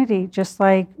opportunity, just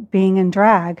like being in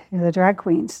drag, the drag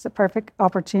queens. It's a perfect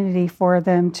opportunity for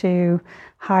them to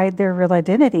hide their real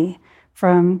identity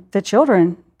from the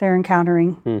children they're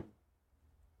encountering.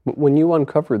 When you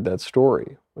uncovered that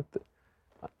story,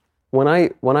 when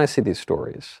I see these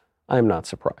stories, I'm not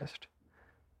surprised.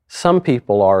 Some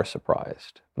people are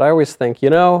surprised, but I always think,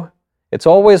 it's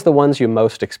always the ones you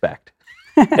most expect.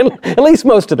 At least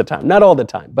most of the time, not all the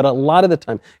time, but a lot of the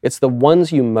time, it's the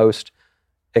ones you most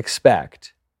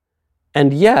expect.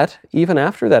 And yet, even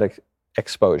after that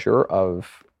exposure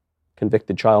of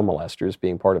convicted child molesters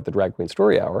being part of the Drag Queen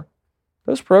Story Hour,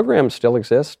 those programs still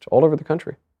exist all over the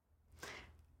country.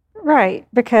 Right,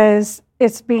 because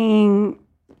it's being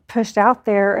pushed out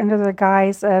there under the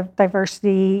guise of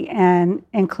diversity and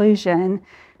inclusion,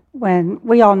 when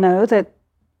we all know that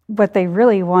what they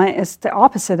really want is the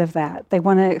opposite of that. They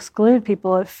want to exclude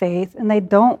people of faith, and they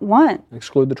don't want...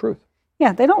 Exclude the truth.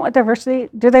 Yeah, they don't want diversity.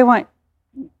 Do they want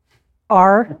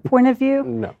our point of view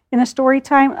No. in a story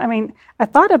time? I mean, I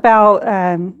thought about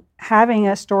having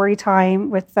a story time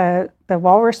with the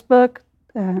Walrus book.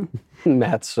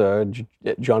 Matt's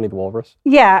Johnny the Walrus.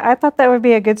 Yeah, I thought that would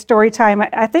be a good story time.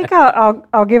 I think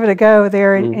I'll give it a go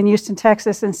there in Houston,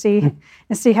 Texas, and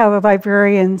see how the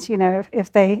librarians,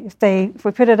 if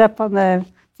we put it up on the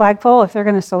flagpole, if they're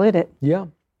going to salute it. Yeah.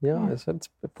 It's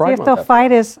a pride. See if they'll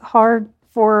fight as hard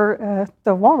for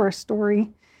the Walrus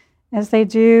story as they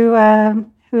do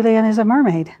Julian is a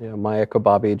Mermaid. Yeah, Maya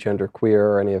Kobabe, Genderqueer,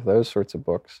 or any of those sorts of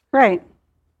books. Right.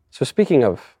 So speaking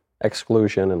of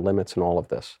exclusion and limits and all of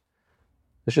this,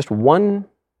 there's just one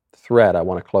thread I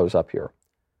want to close up here.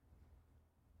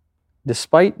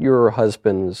 Despite your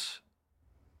husband's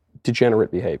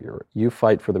degenerate behavior, you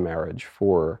fight for the marriage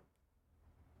for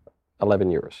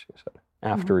 11 years, you said,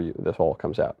 after this all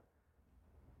comes out.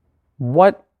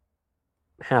 What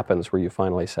happens where you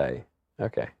finally say,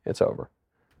 okay, it's over?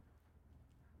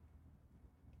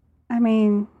 I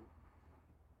mean,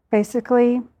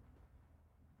 basically,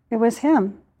 it was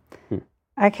him.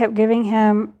 I kept giving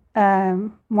him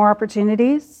more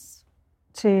opportunities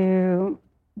to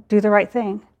do the right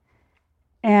thing.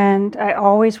 And I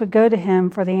always would go to him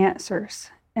for the answers.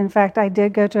 In fact, I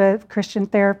did go to a Christian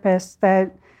therapist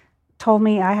that told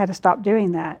me I had to stop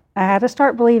doing that. I had to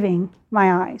start believing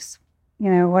my eyes,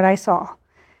 what I saw,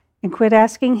 and quit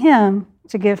asking him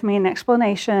to give me an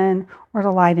explanation or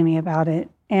to lie to me about it.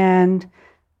 And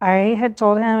I had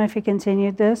told him if he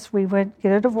continued this, we would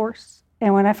get a divorce.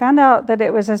 And when I found out that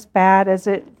it was as bad as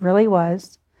it really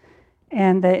was,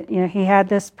 and that he had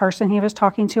this person he was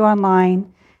talking to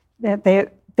online, that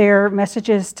their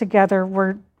messages together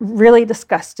were really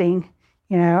disgusting.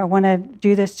 I want to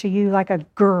do this to you like a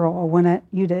girl. I want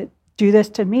you to do this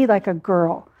to me like a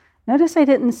girl. Notice I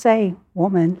didn't say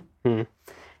woman.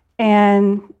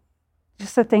 And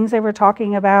just the things they were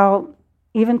talking about,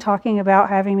 even talking about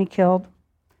having me killed.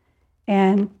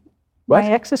 And What?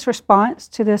 my ex's response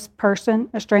to this person,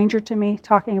 a stranger to me,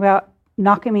 talking about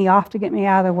knocking me off to get me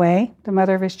out of the way, the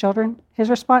mother of his children, his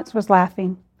response was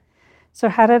laughing. So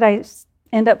how did I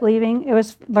end up leaving? It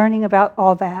was learning about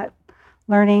all that,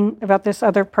 learning about this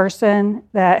other person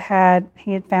that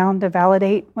he had found to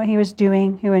validate what he was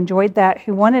doing, who enjoyed that,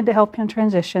 who wanted to help him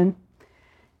transition,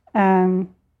 and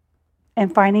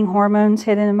finding hormones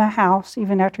hidden in my house,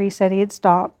 even after he said he had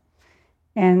stopped.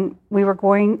 And we were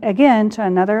going again to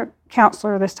another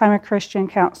counselor, this time a Christian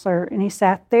counselor, and he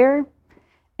sat there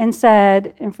and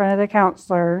said in front of the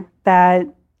counselor that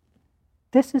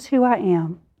this is who I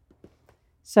am.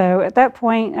 So at that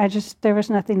point, there was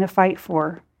nothing to fight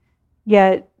for.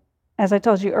 Yet, as I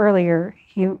told you earlier,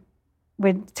 he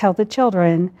would tell the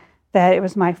children that it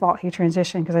was my fault he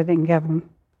transitioned because I didn't give him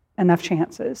enough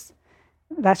chances.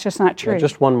 That's just not true. Yeah,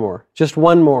 just one more. Just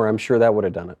one more, I'm sure that would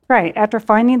have done it. Right. After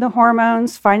finding the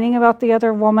hormones, finding about the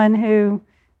other woman who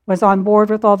was on board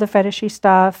with all the fetishy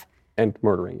stuff. And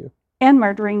murdering you. And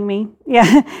murdering me.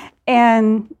 Yeah.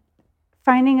 And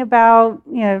finding about,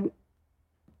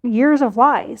 years of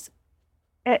lies.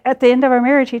 At the end of our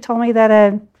marriage, he told me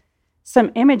that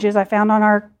some images I found on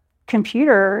our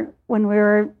computer when we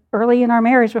were early in our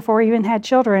marriage, before we even had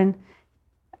children,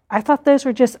 I thought those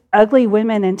were just ugly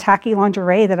women in tacky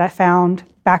lingerie that I found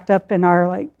backed up in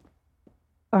on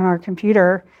our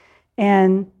computer.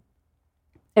 And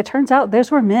it turns out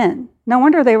those were men. No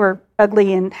wonder they were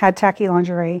ugly and had tacky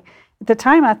lingerie. At the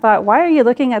time, I thought, why are you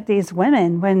looking at these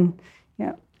women when,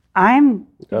 I'm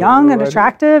young and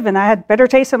attractive and I had better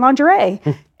taste in lingerie?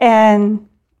 And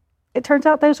it turns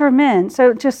out those were men.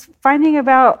 So just finding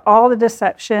about all the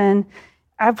deception,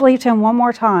 I believed him one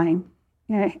more time.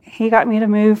 He got me to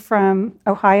move from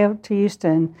Ohio to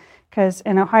Houston because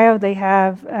in Ohio they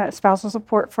have spousal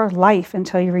support for life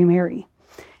until you remarry.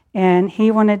 And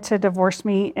he wanted to divorce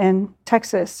me in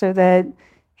Texas so that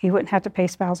he wouldn't have to pay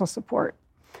spousal support.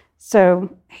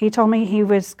 So he told me he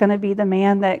was going to be the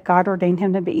man that God ordained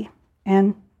him to be.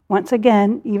 And once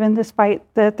again, even despite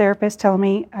the therapist telling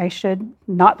me I should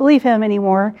not believe him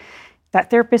anymore, that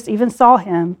therapist even saw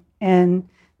him, and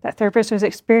that therapist was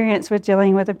experienced with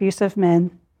dealing with abusive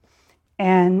men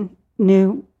and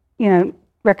knew,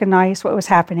 recognized what was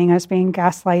happening. I was being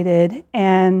gaslighted,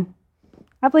 and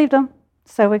I believed him.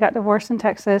 So we got divorced in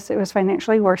Texas. It was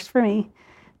financially worse for me,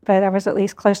 but I was at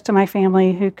least close to my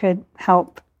family who could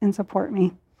help and support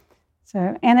me.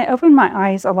 So, and it opened my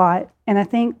eyes a lot. And I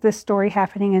think this story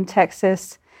happening in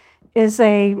Texas is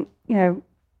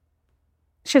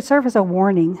should serve as a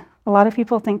warning. A lot of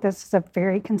people think this is a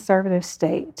very conservative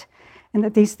state and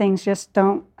that these things just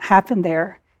don't happen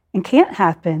there and can't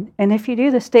happen. And if you do,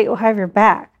 the state will have your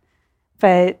back.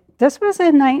 But this was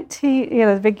in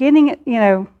the beginning,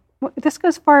 this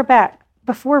goes far back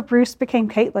before Bruce became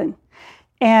Caitlin.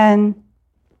 And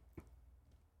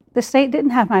the state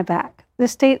didn't have my back. The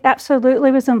state absolutely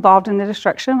was involved in the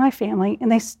destruction of my family, and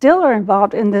they still are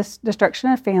involved in this destruction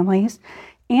of families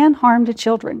and harm to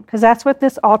children, because that's what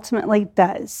this ultimately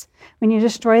does. When you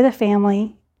destroy the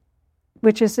family,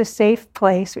 which is a safe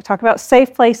place, we talk about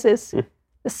safe places.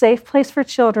 The safe place for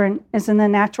children is in the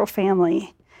natural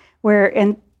family,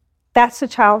 and that's the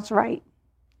child's right.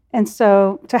 And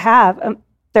so to have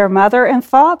their mother and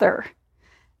father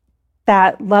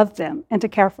that love them and to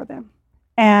care for them.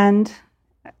 And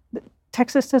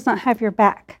Texas does not have your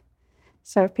back.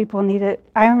 So if people need it,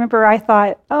 I remember I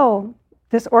thought,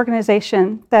 this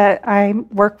organization that I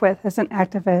work with as an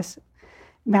activist,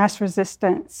 mass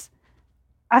resistance,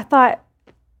 I thought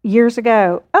years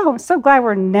ago, I'm so glad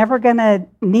we're never going to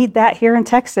need that here in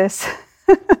Texas.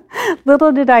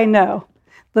 Little did I know.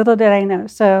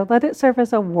 So let it serve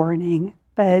as a warning.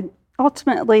 But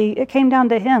ultimately, it came down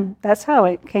to him. That's how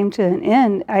it came to an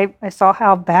end. I saw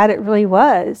how bad it really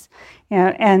was.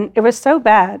 And it was so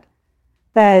bad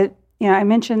that, I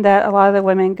mentioned that a lot of the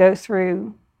women go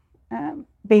through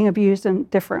being abused in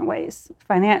different ways,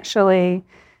 financially,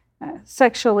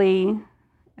 sexually,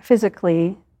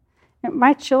 physically.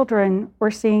 My children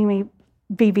were seeing me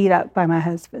be beat up by my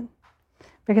husband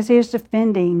because he was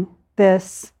defending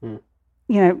this,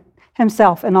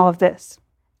 himself and all of this.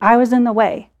 I was in the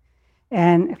way.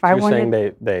 And if I wanted... You're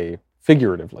saying they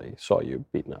figuratively saw you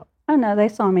beaten up? Oh, no, they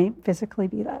saw me physically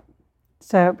beat up.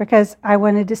 So, because I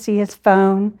wanted to see his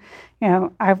phone,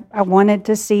 I wanted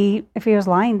to see if he was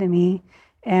lying to me.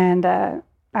 And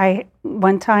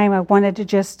one time I wanted to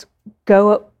just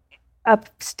go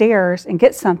upstairs and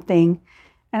get something,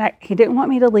 and he didn't want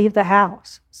me to leave the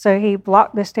house. So he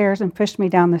blocked the stairs and pushed me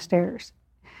down the stairs.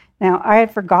 Now, I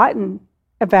had forgotten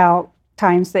about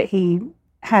times that he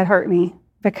had hurt me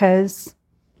because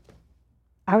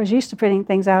I was used to putting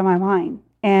things out of my mind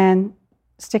and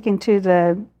sticking to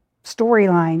the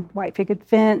storyline, white picket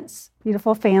fence,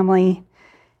 beautiful family,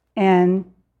 and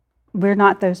we're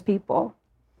not those people.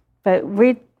 But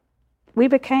we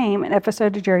became an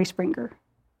episode of Jerry Springer.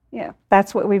 Yeah,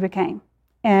 that's what we became.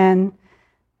 And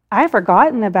I had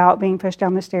forgotten about being pushed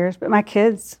down the stairs, but my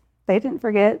kids, they didn't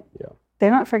forget. Yeah. They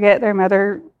don't forget their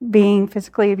mother being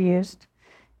physically abused.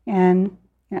 And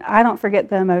I don't forget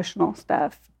the emotional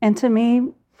stuff. And to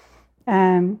me,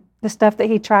 the stuff that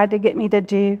he tried to get me to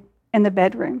do in the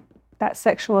bedroom, that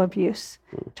sexual abuse,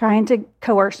 trying to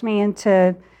coerce me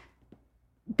into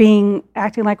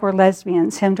acting like we're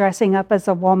lesbians, him dressing up as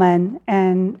a woman,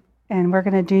 and we're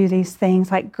going to do these things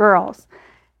like girls.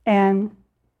 And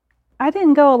I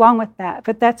didn't go along with that,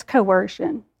 but that's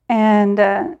coercion.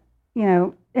 And,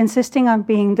 insisting on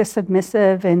being the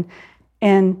submissive and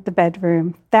in the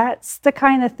bedroom, that's the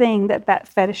kind of thing that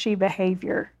fetishy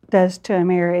behavior does to a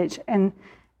marriage. And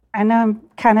I know I'm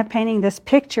kind of painting this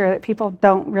picture that people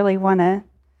don't really want to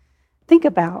think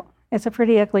about. It's a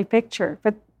pretty ugly picture,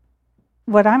 but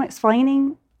what I'm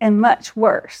explaining and much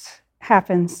worse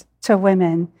happens to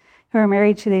women who are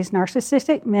married to these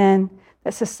narcissistic men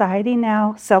that society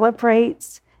now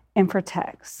celebrates and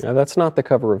protects. Now, that's not the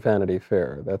cover of Vanity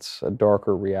Fair. That's a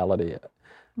darker reality.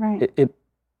 Right. It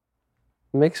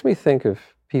makes me think of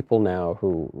people now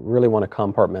who really want to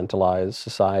compartmentalize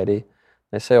society.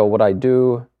 They say, oh, what I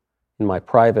do in my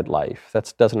private life,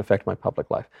 that doesn't affect my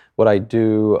public life. What I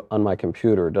do on my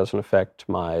computer doesn't affect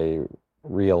my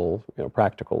real,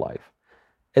 practical life.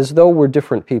 As though we're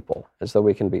different people, as though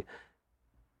we can be.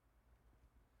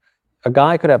 A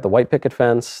guy could have the white picket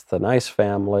fence, the nice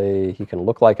family, he can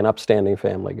look like an upstanding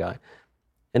family guy.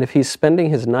 And if he's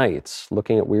spending his nights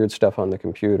looking at weird stuff on the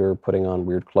computer, putting on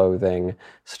weird clothing,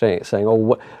 saying,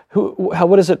 oh,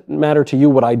 what does it matter to you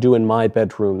what I do in my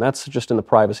bedroom? That's just in the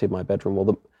privacy of my bedroom.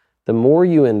 Well, the more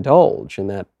you indulge in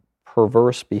that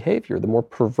perverse behavior, the more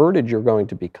perverted you're going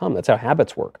to become. That's how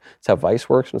habits work. It's how vice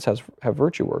works, and it's how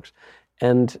virtue works.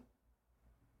 And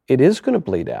it is going to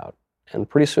bleed out. And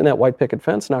pretty soon that white picket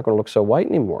fence is not going to look so white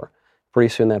anymore. Pretty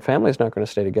soon that family is not going to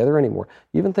stay together anymore.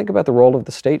 Even think about the role of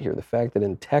the state here. The fact that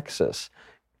in Texas,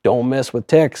 don't mess with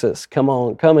Texas. Come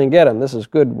on, come and get them. This is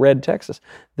good red Texas.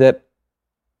 That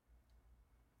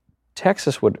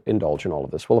Texas would indulge in all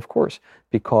of this. Well, of course,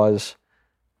 because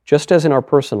just as in our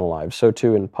personal lives, so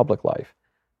too in public life,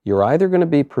 you're either going to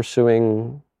be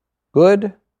pursuing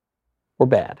good or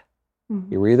bad.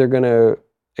 Mm-hmm. You're either going to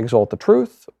exalt the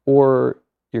truth or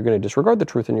you're going to disregard the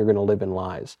truth and you're going to live in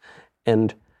lies.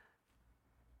 And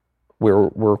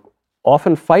we're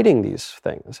often fighting these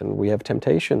things, and we have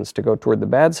temptations to go toward the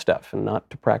bad stuff and not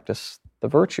to practice the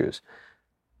virtues.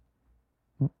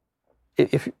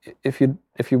 If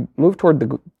you move toward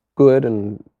the good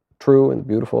and true and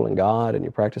beautiful and God, and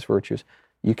you practice virtues,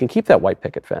 you can keep that white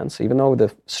picket fence. Even though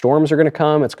the storms are going to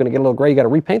come, it's going to get a little gray, you got to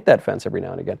repaint that fence every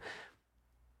now and again.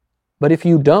 But if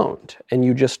you don't, and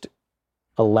you just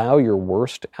allow your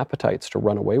worst appetites to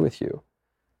run away with you,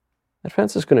 that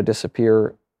fence is going to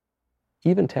disappear.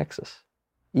 Even Texas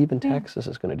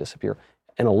is going to disappear,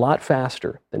 and a lot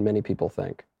faster than many people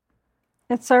think.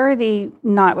 It's already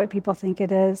not what people think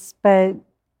it is, but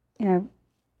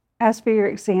as for your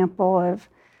example of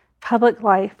public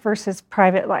life versus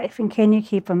private life, and can you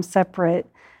keep them separate?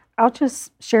 I'll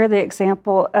just share the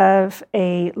example of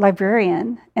a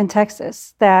librarian in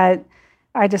Texas that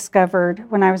I discovered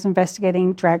when I was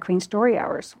investigating drag queen story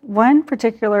hours. One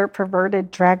particular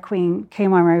perverted drag queen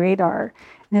came on my radar,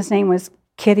 and his name was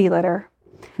Kitty Litter.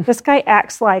 This guy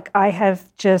acts like I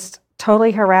have just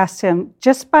totally harassed him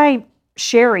just by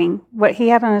sharing what he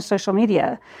had on his social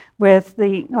media with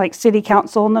the city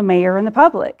council and the mayor and the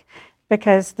public,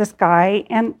 because the guy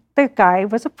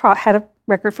was had a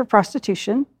record for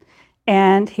prostitution.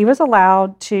 And he was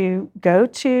allowed to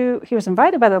he was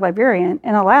invited by the librarian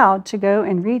and allowed to go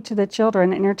and read to the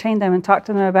children, entertain them, and talk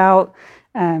to them about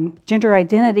gender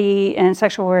identity and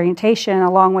sexual orientation,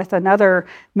 along with another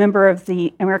member of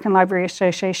the American Library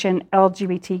Association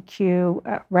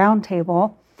LGBTQ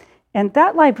roundtable. And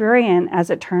that librarian, as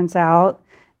it turns out,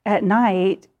 at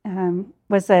night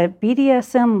was a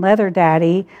BDSM leather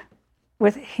daddy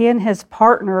with he and his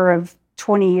partner of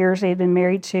 20 years they'd been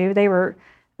married to.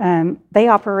 They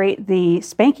operate the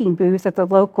spanking booth at the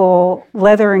local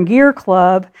leather and gear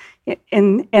club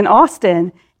in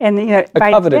Austin, and a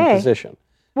coveted position,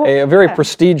 a very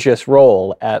prestigious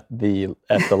role at the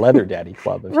leather daddy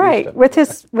club of right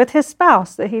Houston. with his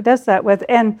spouse that he does that with,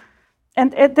 and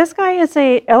this guy is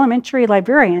a elementary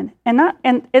librarian, and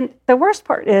the worst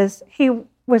part is he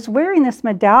was wearing this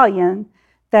medallion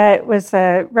that was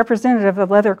a representative of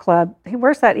the Leather Club. He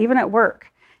wears that even at work.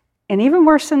 And even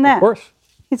worse than that, Of course.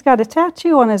 he's got a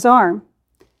tattoo on his arm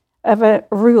of a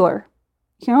ruler.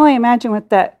 You can only imagine what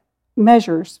that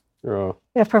measures. Oh.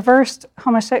 A perverse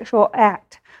homosexual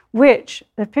act, which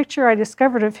the picture I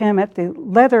discovered of him at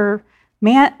the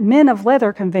Men of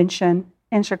Leather convention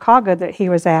in Chicago that he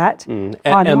was at.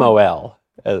 MOL.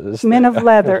 Men of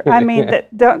Leather. I mean,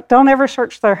 don't ever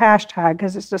search their hashtag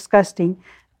because it's disgusting.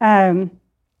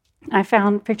 I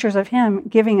found pictures of him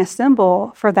giving a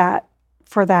symbol for that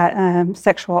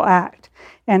sexual act.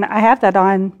 And I have that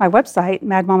on my website,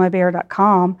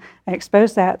 madmamabear.com. I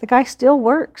exposed that. The guy still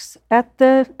works at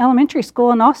the elementary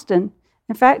school in Austin.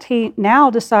 In fact, he now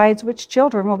decides which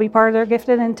children will be part of their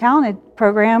gifted and talented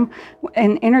program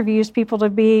and interviews people to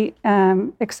be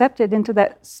accepted into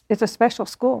that. It's a special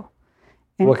school.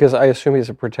 And Well, because I assume he's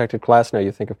a protected class now.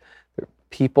 You think of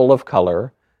people of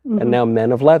color and now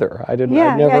men of leather. I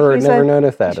never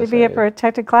noticed that. It should be a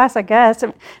protected class, I guess.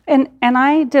 And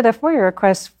I did a FOIA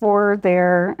request for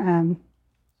their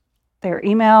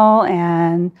email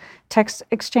and text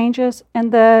exchanges,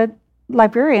 and the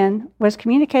librarian was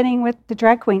communicating with the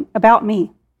drag queen about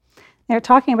me. They were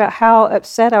talking about how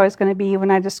upset I was going to be when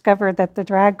I discovered that the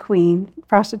drag queen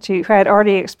prostitute, who I had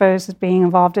already exposed as being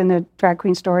involved in the drag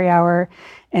queen story hour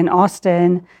in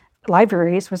Austin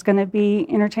libraries, was going to be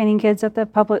entertaining kids at the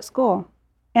public school.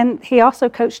 And he also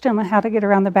coached him on how to get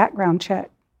around the background check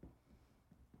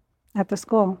at the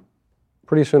school.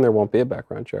 Pretty soon there won't be a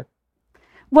background check.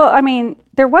 Well, I mean,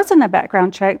 there wasn't a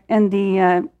background check in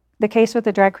the case with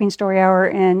the drag queen story hour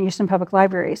in Houston Public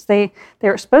Libraries. They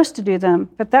were supposed to do them,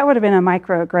 but that would have been a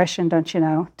microaggression, don't you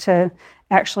know, to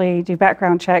actually do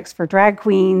background checks for drag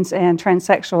queens and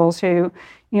transsexuals who,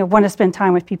 want to spend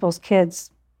time with people's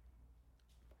kids.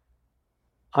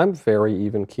 I'm very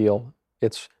even keel.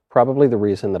 It's probably the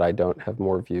reason that I don't have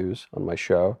more views on my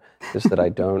show is that I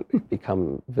don't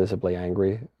become visibly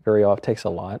angry very often. It takes a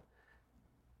lot.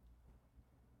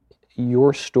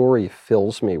 Your story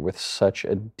fills me with such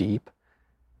a deep,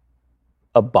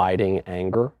 abiding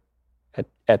anger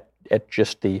at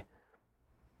just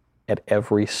at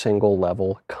every single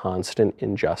level, constant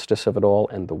injustice of it all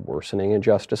and the worsening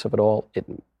injustice of it all.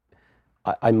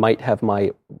 I might have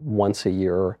my once a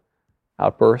year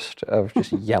outburst of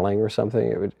just yelling or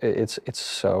something. It's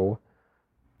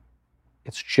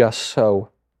just so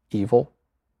evil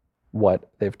what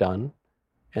they've done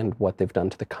and what they've done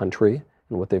to the country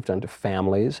and what they've done to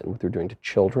families and what they're doing to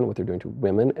children, what they're doing to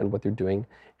women, and what they're doing.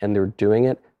 And they're doing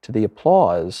it to the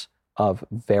applause of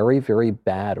very, very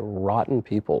bad, rotten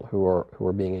people who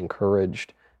are being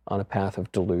encouraged on a path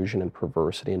of delusion and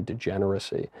perversity and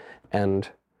degeneracy. And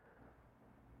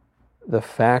the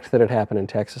fact that it happened in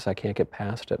Texas, I can't get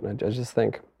past it. And I just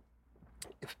think,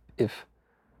 if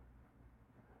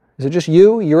is it just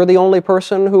you? You're the only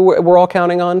person who we're all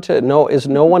counting on to know? Is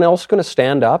no one else going to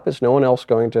stand up? Is no one else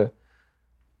going to?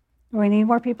 We need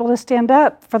more people to stand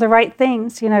up for the right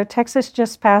things. Texas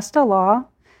just passed a law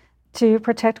to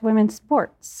protect women's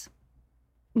sports.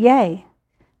 Yay.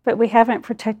 But we haven't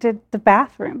protected the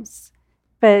bathrooms.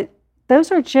 But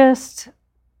those are just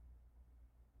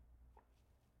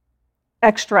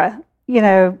extra,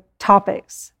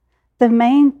 topics. The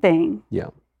main thing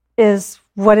is,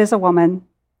 what is a woman?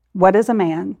 What is a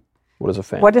man? What is a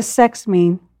family? What does sex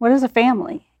mean? What is a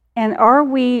family? And are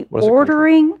we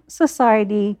ordering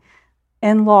society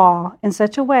and law in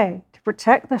such a way to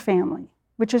protect the family,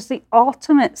 which is the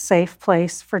ultimate safe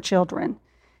place for children?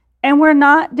 And we're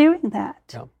not doing that.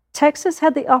 Yeah. Texas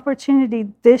had the opportunity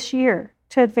this year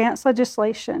to advance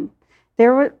legislation.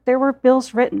 There were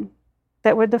bills written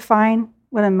that would define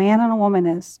what a man and a woman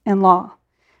is in law.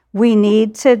 We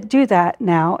need to do that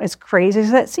now, as crazy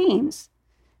as that seems,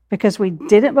 because we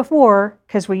didn't before,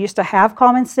 because we used to have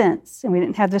common sense and we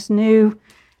didn't have this new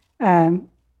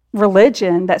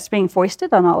religion that's being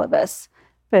foisted on all of us.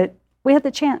 But we had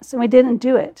the chance and we didn't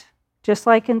do it. Just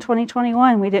like in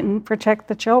 2021, we didn't protect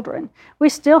the children. We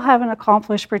still haven't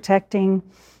accomplished protecting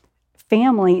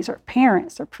families or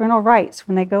parents or parental rights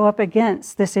when they go up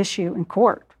against this issue in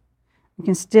court. We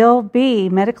can still be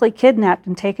medically kidnapped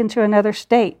and taken to another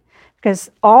state because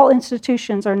all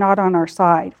institutions are not on our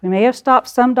side. We may have stopped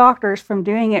some doctors from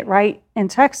doing it right in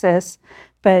Texas,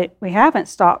 but we haven't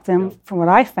stopped them from what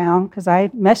I found, because I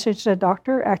messaged a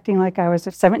doctor acting like I was a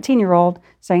 17-year-old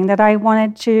saying that I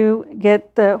wanted to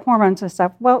get the hormones and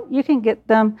stuff. Well, you can get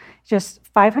them. Just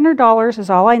 $500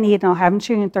 is all I need, and I'll have them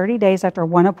to you in 30 days after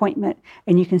one appointment.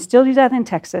 And you can still do that in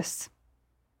Texas.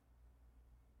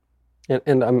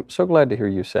 And I'm so glad to hear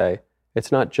you say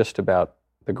it's not just about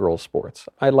the girls' sports.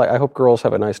 I hope girls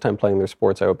have a nice time playing their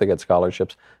sports. I hope they get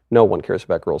scholarships. No one cares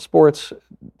about girls' sports.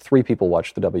 3 people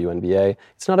watch the WNBA.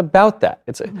 It's not about that.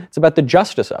 It's about the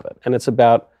justice of it, and it's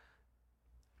about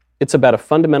a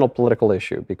fundamental political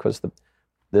issue, because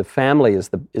the family is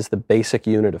the basic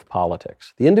unit of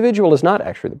politics. The individual is not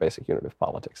actually the basic unit of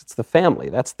politics. It's the family.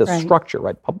 That's the structure,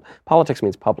 right? Politics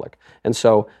means public. And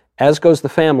so as goes the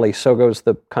family, so goes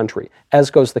the country. As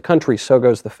goes the country, so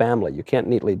goes the family. You can't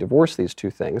neatly divorce these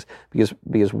two things because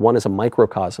one is a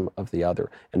microcosm of the other,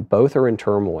 and both are in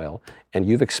turmoil, and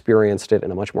you've experienced it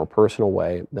in a much more personal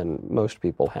way than most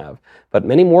people have. But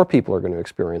many more people are going to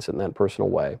experience it in that personal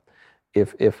way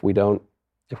if we don't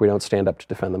stand up to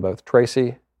defend them both.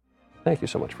 Tracy, thank you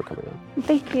so much for coming on.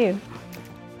 Thank you.